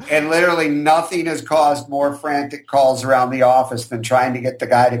 no. And literally nothing has caused more frantic calls around the office than trying to get the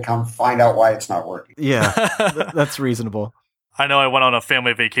guy to come find out why it's not working. Yeah, that's reasonable. I know I went on a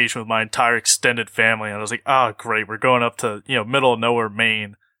family vacation with my entire extended family, and I was like, oh, great, we're going up to, you know, middle of nowhere,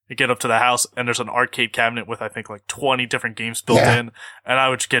 Maine. You get up to the house, and there's an arcade cabinet with, I think, like 20 different games built in, and I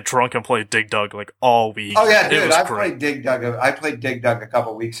would just get drunk and play Dig Dug, like, all week. Oh, yeah, dude, I played Dig Dug a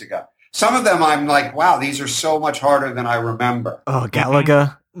couple weeks ago. Some of them I'm like, wow, these are so much harder than I remember. Oh,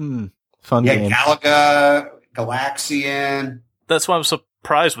 Galaga? Fun game. Yeah, Galaga, Galaxian. That's why I'm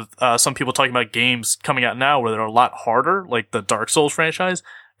surprised with some people talking about games coming out now where they're a lot harder, like the Dark Souls franchise,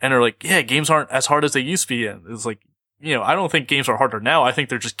 and they're like, yeah, games aren't as hard as they used to be. And it's like, you know, I don't think games are harder now. I think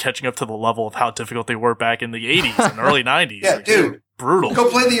they're just catching up to the level of how difficult they were back in the 80s and early 90s. Yeah, like, dude. Brutal.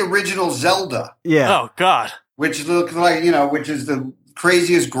 Go play the original Zelda. Yeah. Oh, God. Which looks like, you know, which is the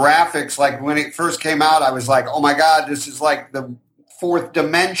craziest graphics. Like when it first came out, I was like, oh my God, this is like the fourth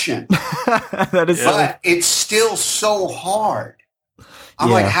dimension. That is, but it's still so hard.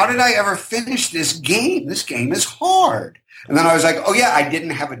 I'm like, how did I ever finish this game? This game is hard. And then I was like, oh yeah, I didn't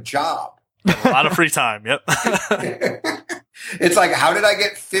have a job. A lot of free time. Yep. It's like, how did I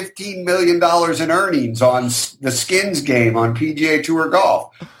get $15 million in earnings on the Skins game on PGA Tour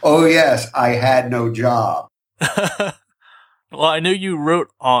Golf? Oh yes, I had no job. Well, I know you wrote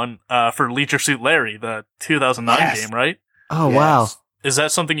on for Leisure Suit Larry, the 2009 game, right? Oh, wow. Is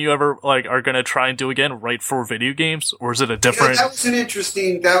that something you ever are going to try and do again, write for video games, or is it a different? That was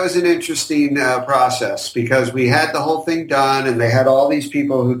an interesting process, because we had the whole thing done, and they had all these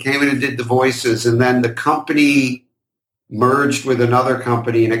people who came in and did the voices, and then the company merged with another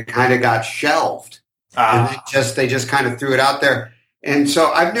company, and it kind of got shelved, and they just kind of threw it out there. And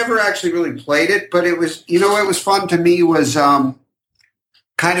so I've never actually really played it, but it was, what was fun to me was kind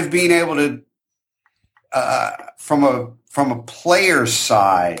of being able to, from a player's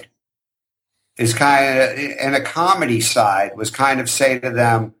side, is kind of, and a comedy side was kind of say to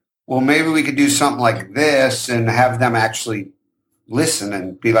them, well, maybe we could do something like this, and have them actually listen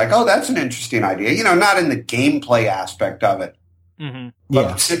and be like, oh, that's an interesting idea. Not in the gameplay aspect of it. Mm-hmm.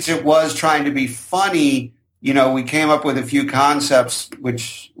 But since it was trying to be funny, we came up with a few concepts,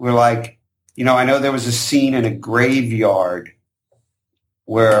 which were like, I know there was a scene in a graveyard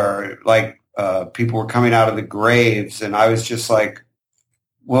where people were coming out of the graves, and I was just like,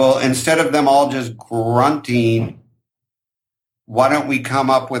 well, instead of them all just grunting, why don't we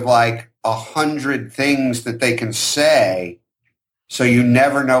come up with 100 things that they can say, so you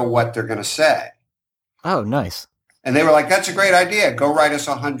never know what they're going to say. Oh, nice. And they were like, that's a great idea. Go write us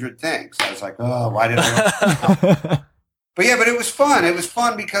 100 things. I was like, oh, why did I? But it was fun. It was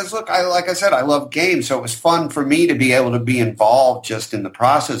fun because, look, like I said, I love games. So it was fun for me to be able to be involved just in the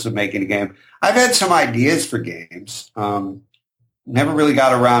process of making a game. I've had some ideas for games. Never really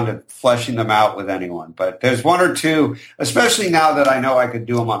got around to fleshing them out with anyone. But there's one or two, especially now that I know I could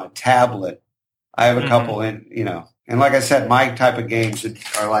do them on a tablet. I have a couple in, And like I said, my type of games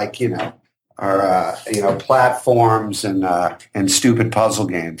are platforms and stupid puzzle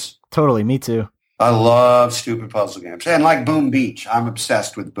games. Totally, me too. I love stupid puzzle games. And Boom Beach. I'm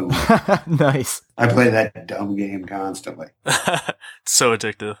obsessed with Boom. Nice. I play that dumb game constantly. It's so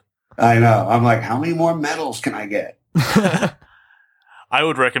addictive. I know. I'm like, how many more medals can I get? I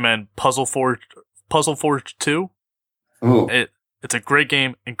would recommend Puzzle Forge 2. Ooh. It's a great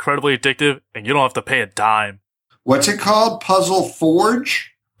game, incredibly addictive, and you don't have to pay a dime. What's it called? Puzzle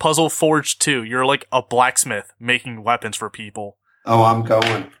Forge? Puzzle Forge 2. You're like a blacksmith making weapons for people. Oh, I'm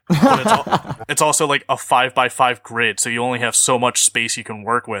going. But it's also like a 5x5 grid, so you only have so much space you can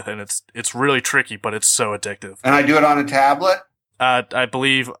work with, and it's really tricky, but it's so addictive. And I do it on a tablet? I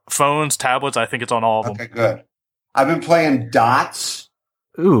believe phones, tablets, I think it's on all of them. Okay, good. I've been playing Dots.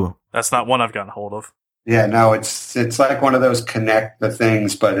 Ooh. That's not one I've gotten hold of. Yeah, no, it's like one of those connect the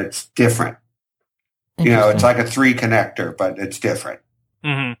things, but it's different. It's like a 3 connector, but it's different.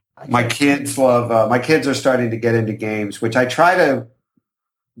 Mm-hmm. My kids my kids are starting to get into games, which I try to,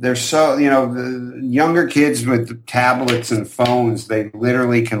 they're so, the younger kids with tablets and phones, they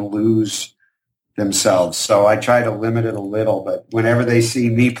literally can lose themselves. So I try to limit it a little, but whenever they see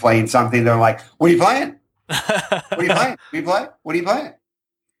me playing something, they're like, what are you playing? What are you playing? What are you playing?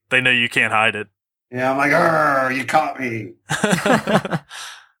 They know you can't hide it. Yeah, I'm like, you caught me.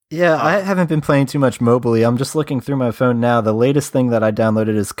 Yeah, I haven't been playing too much mobily. I'm just looking through my phone now. The latest thing that I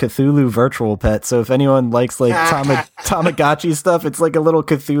downloaded is Cthulhu Virtual Pet. So if anyone likes Tamagotchi stuff, it's like a little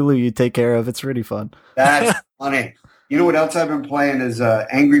Cthulhu you take care of. It's really fun. That's funny. You know what else I've been playing is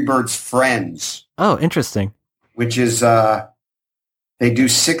Angry Birds Friends. Oh, interesting. Which is they do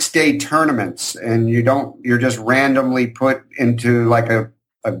 6-day tournaments, and you're just randomly put into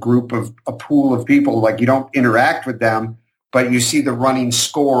a group of a pool of people. You don't interact with them, but you see the running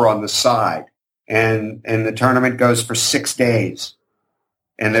score on the side, and the tournament goes for 6 days,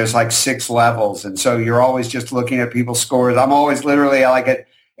 and there's 6 levels, and so you're always just looking at people's scores. I'm always literally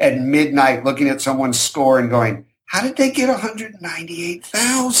at midnight looking at someone's score and going, how did they get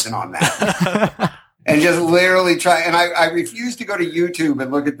 198,000 on that? And just literally try. And I refuse to go to YouTube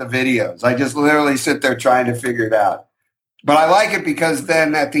and look at the videos. I just literally sit there trying to figure it out. But I like it because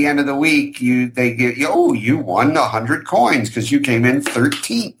then at the end of the week, they give you won 100 coins because you came in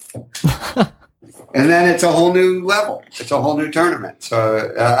 13th. And then it's a whole new level. It's a whole new tournament.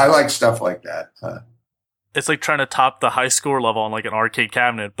 So I like stuff like that. It's like trying to top the high score level on an arcade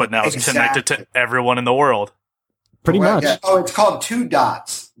cabinet, but now it's connected to everyone in the world. Pretty much. Yeah. Oh, it's called Two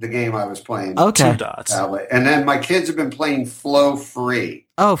Dots, the game I was playing. Okay. Two Dots. And then my kids have been playing Flow Free.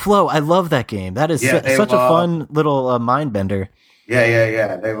 Oh, Flow. I love that game. That is such a fun little mind bender.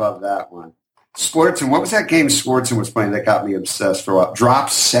 Yeah. They love that one. Swartzen, what was that game Swartzen was playing that got me obsessed for a while? Drop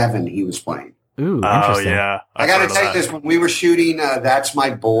 7 he was playing. Ooh, oh, interesting. yeah. I got to tell you this. When we were shooting That's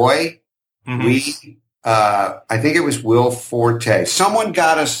My Boy, we, I think it was Will Forte. Someone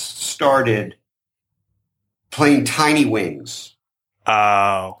got us started playing Tiny Wings.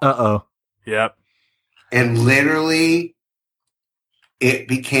 Oh. Uh-oh. Yep. And literally, it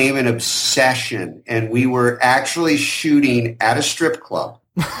became an obsession. And we were actually shooting at a strip club.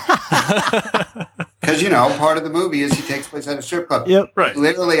 Because, part of the movie is he takes place at a strip club. Yep. Right.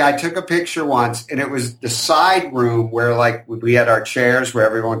 Literally, I took a picture once, and it was the side room where, we had our chairs where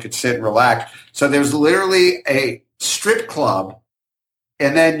everyone could sit and relax. So there was literally a strip club,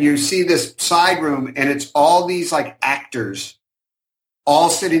 and then you see this side room, and it's all these, actors all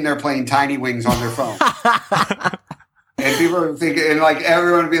sitting there playing Tiny Wings on their phone. And people are thinking, and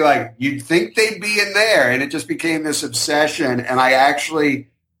everyone would be like, you'd think they'd be in there. And it just became this obsession. And I actually,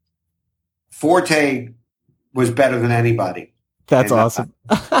 Forte was better than anybody. That's awesome.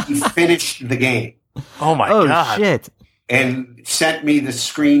 He finished the game. Oh, my God. Oh, shit. And sent me the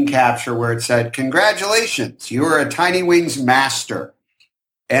screen capture where it said, congratulations, you are a Tiny Wings master.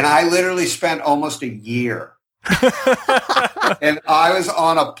 And I literally spent almost a year. And I was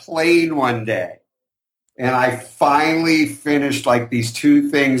on a plane one day. And I finally finished these 2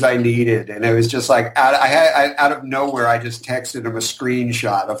 things I needed. And it was just out of nowhere, I just texted him a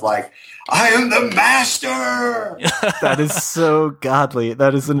screenshot of I am the master. That is so godly.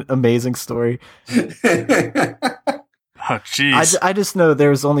 That is an amazing story. Oh, jeez. I just know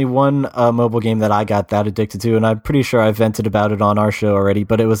there's only one mobile game that I got that addicted to, and I'm pretty sure I vented about it on our show already,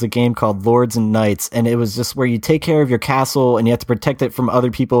 but it was a game called Lords and Knights, and it was just where you take care of your castle, and you have to protect it from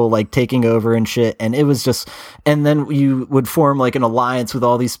other people, taking over and shit, and it was just, and then you would form, an alliance with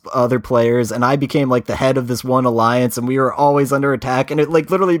all these other players, and I became, the head of this one alliance, and we were always under attack, and it,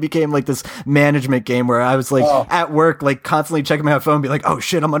 literally became, this management game where I was, at work, constantly checking my phone, and be like, oh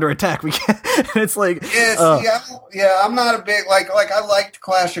shit, I'm under attack, we can't, and it's I'm not a big I liked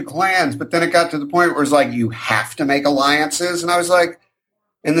Clash of Clans, but then it got to the point where it's you have to make alliances, and I was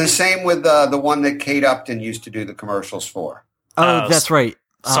and the same with the one that Kate Upton used to do the commercials for. Oh, that's right.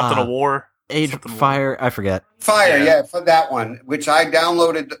 Something of War. Age of Fire, I forget. Fire, yeah, for that one, which I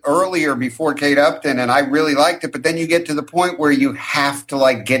downloaded earlier before Kate Upton, and I really liked it. But then you get to the point where you have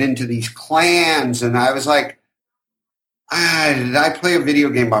to get into these clans, and I was I play a video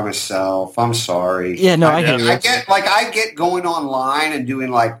game by myself. I'm sorry. Yeah, no, I hear you. I get going online and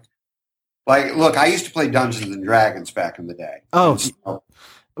doing look, I used to play Dungeons and Dragons back in the day. Oh,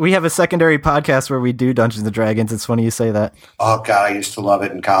 we have a secondary podcast where we do Dungeons and Dragons. It's funny you say that. Oh God, I used to love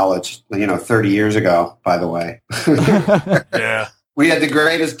it in college. 30 years ago, by the way. Yeah. We had the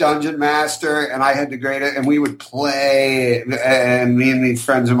greatest dungeon master, and I had the greatest, and we would play, and me and these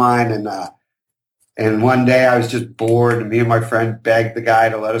friends of mine, and one day I was just bored, and me and my friend begged the guy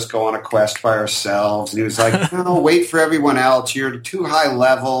to let us go on a quest by ourselves. And he was like, no, wait for everyone else. You're too high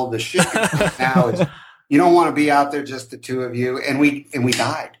level. The shit now is you don't want to be out there just the 2 of you. And we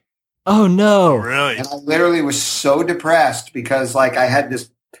died. Oh no. Really? And I literally was so depressed because I had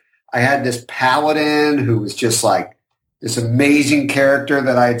this paladin who was just this amazing character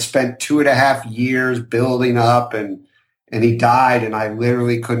that I had spent 2.5 years building up, and he died, and I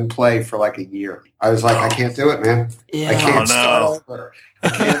literally couldn't play for a year. I was I can't do it, man. Yeah. I can't start over. I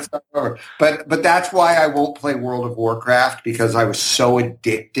can't start over. But that's why I won't play World of Warcraft, because I was so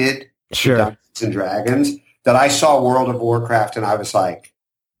addicted to Dungeons and Dragons that I saw World of Warcraft and I was oh,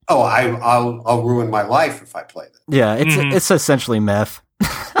 I'll ruin my life if I play this. Yeah, it's essentially meth.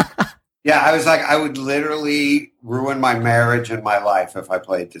 Yeah, I was I would literally ruin my marriage and my life if I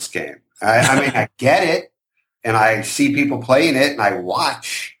played this game. I mean, I get it, and I see people playing it, and I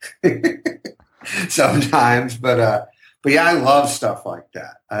watch sometimes, but yeah, I love stuff like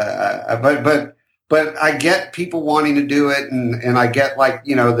that. But I get people wanting to do it, and I get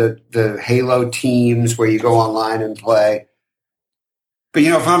the Halo teams where you go online and play. But,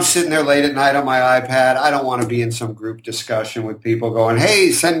 if I'm sitting there late at night on my iPad, I don't want to be in some group discussion with people going,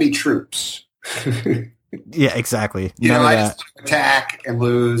 hey, send me troops. Yeah, exactly. I just attack and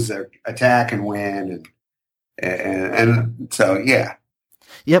lose, or attack and win. And so, yeah.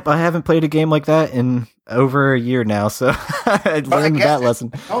 Yep, I haven't played a game like that in over a year now, so I learned that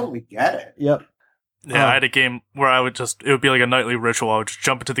lesson. I totally get it. Yep. Yeah, I had a game where it would be like a nightly ritual. I would just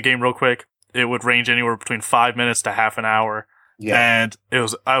jump into the game real quick. It would range anywhere between 5 minutes to half an hour. Yeah. And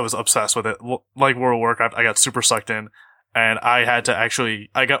I was obsessed with it. Like World of Warcraft, I got super sucked in, and I had to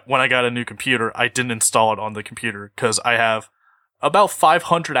when I got a new computer, I didn't install it on the computer because I have about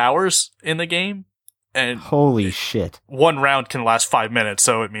 500 hours in the game, and holy shit, one round can last 5 minutes,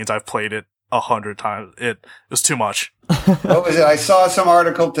 so it means I've played it 100 times. It was too much. What was it? I saw some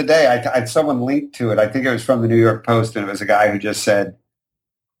article today. I had someone linked to it. I think it was from the New York Post, and it was a guy who just said,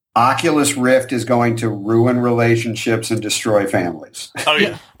 Oculus Rift is going to ruin relationships and destroy families. Oh,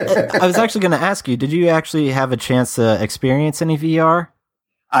 yeah. I was actually going to ask you, did you actually have a chance to experience any VR?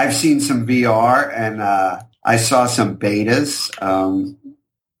 I've seen some VR, and I saw some betas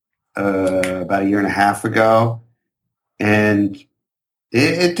about a year and a half ago, and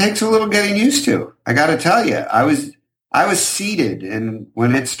it takes a little getting used to. I got to tell you, I was seated, and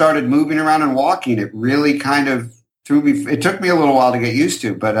when it started moving around and walking, it really kind of threw me. It took me a little while to get used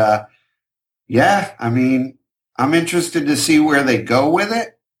to, but yeah, I mean, I'm interested to see where they go with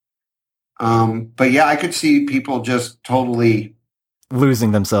it. But yeah, I could see people just totally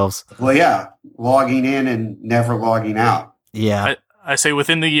losing themselves. Well, yeah, logging in and never logging out. Yeah. I say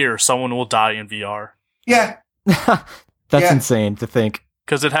within the year, someone will die in VR. Yeah. That's insane to think.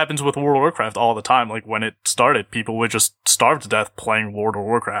 Because it happens with World of Warcraft all the time. Like, when it started, people would just starve to death playing World of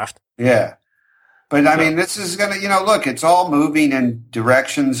Warcraft. Yeah. But, I mean, this is going to, look, it's all moving in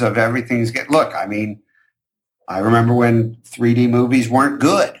directions of everything's look, I mean, I remember when 3D movies weren't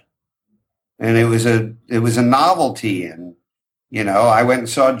good. And it was a novelty. And, I went and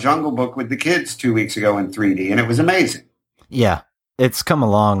saw Jungle Book with the kids 2 weeks ago in 3D, and it was amazing. Yeah. It's come a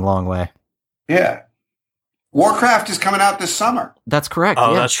long, long way. Yeah. Warcraft is coming out this summer. That's correct.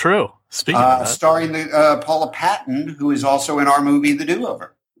 Oh, that's true. Speaking of that. Starring Paula Patton, who is also in our movie, The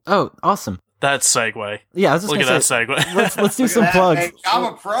Do-Over. Oh, awesome. That segue. Yeah, I was just Look at gonna say, that segue. Let's do some plugs. Hey, I'm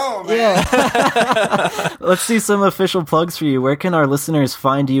a pro, man. Yeah. Let's do some official plugs for you. Where can our listeners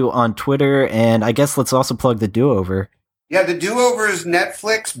find you on Twitter? And I guess let's also plug The Do-Over. Yeah, The Do-Over is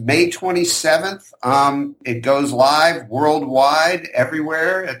Netflix, May 27th. It goes live worldwide,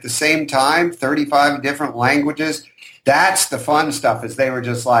 everywhere at the same time, 35 different languages. That's the fun stuff, is they were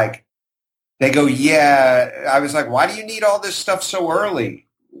just like, they go, yeah. I was like, why do you need all this stuff so early?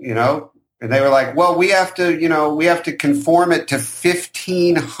 And they were like, well, we have to conform it to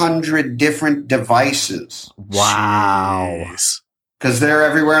 1,500 different devices. Wow. Jeez. Because they're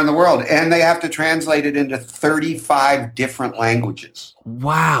everywhere in the world. And they have to translate it into 35 different languages.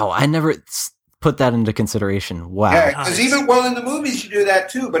 Wow. I never put that into consideration. Wow. Yeah, because in the movies you do that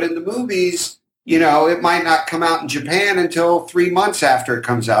too. But in the movies, it might not come out in Japan until 3 months after it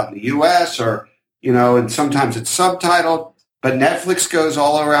comes out in the U.S. or, and sometimes it's subtitled. But Netflix goes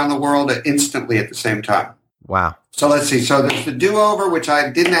all around the world instantly at the same time. Wow. So let's see. So there's The Do-Over, which I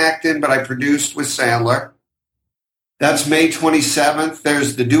didn't act in, but I produced with Sandler. That's May 27th.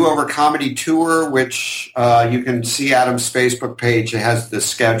 There's the Do-Over Comedy Tour, which you can see Adam's Facebook page. It has the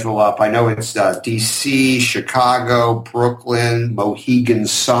schedule up. I know it's D.C., Chicago, Brooklyn, Mohegan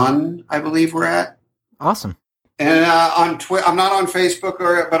Sun, I believe we're at. Awesome. And on Twitter, I'm not on Facebook,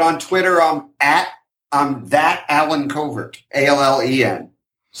 but on Twitter, I'm that Alan Covert, ALLEN,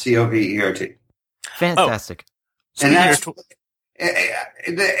 COVERT. Fantastic. And that's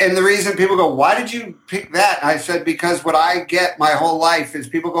and the reason people go, why did you pick that? I said, because what I get my whole life is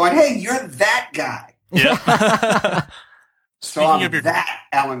people going, hey, you're that guy. Yeah. So I'm that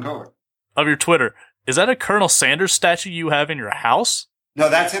Alan Covert. Of your Twitter, is that a Colonel Sanders statue you have in your house? No,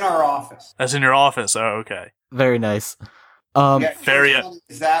 that's in our office. That's in your office. Oh, okay. Very nice.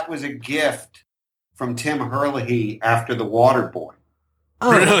 That was a gift from Tim Herlihy after The Waterboy.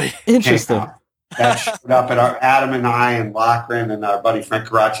 Oh, really? Interesting. That showed up at Adam and I and Lochran and our buddy Frank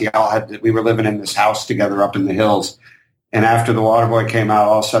Caracci. We were living in this house together up in the hills. And after The Waterboy came out,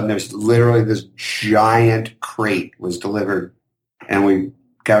 all of a sudden there's literally this giant crate was delivered. And we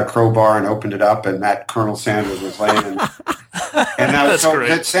got a crowbar and opened it up, and that Colonel Sanders was laying in. And that was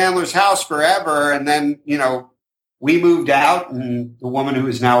at Sandler's house forever. And then, we moved out, and the woman who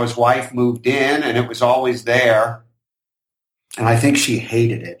is now his wife moved in, and it was always there. And I think she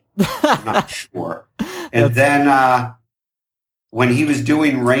hated it. I'm not sure. And then when he was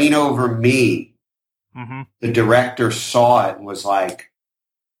doing Reign Over Me, the director saw it and was like,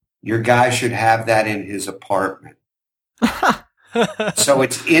 your guy should have that in his apartment. So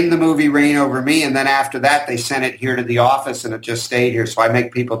it's in the movie Reign Over Me, and then after that, they sent it here to the office, and it just stayed here. So I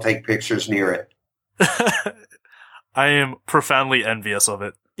make people take pictures near it. I am profoundly envious of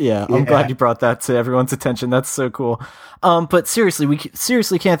it. Yeah, I'm glad you brought that to everyone's attention. That's so cool. But seriously, we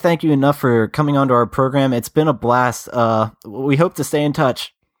seriously can't thank you enough for coming onto our program. It's been a blast. We hope to stay in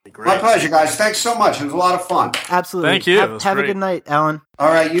touch. Great. My pleasure, guys. Thanks so much. It was a lot of fun. Absolutely. Thank you. Have a good night, Alan. All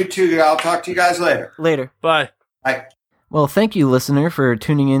right, you too. I'll talk to you guys later. Later. Bye. Bye. Well, thank you, listener, for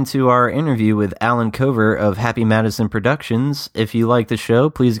tuning into our interview with Alan Covert of Happy Madison Productions. If you like the show,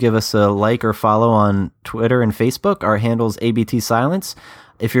 please give us a like or follow on Twitter and Facebook. Our handle's ABT Silence.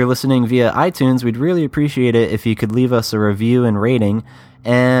 If you're listening via iTunes, we'd really appreciate it if you could leave us a review and rating.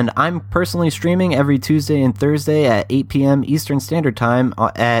 And I'm personally streaming every Tuesday and Thursday at 8 p.m. Eastern Standard Time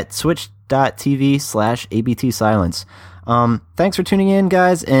at switch.tv/ABT Silence. Thanks for tuning in,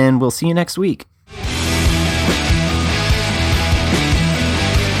 guys, and we'll see you next week.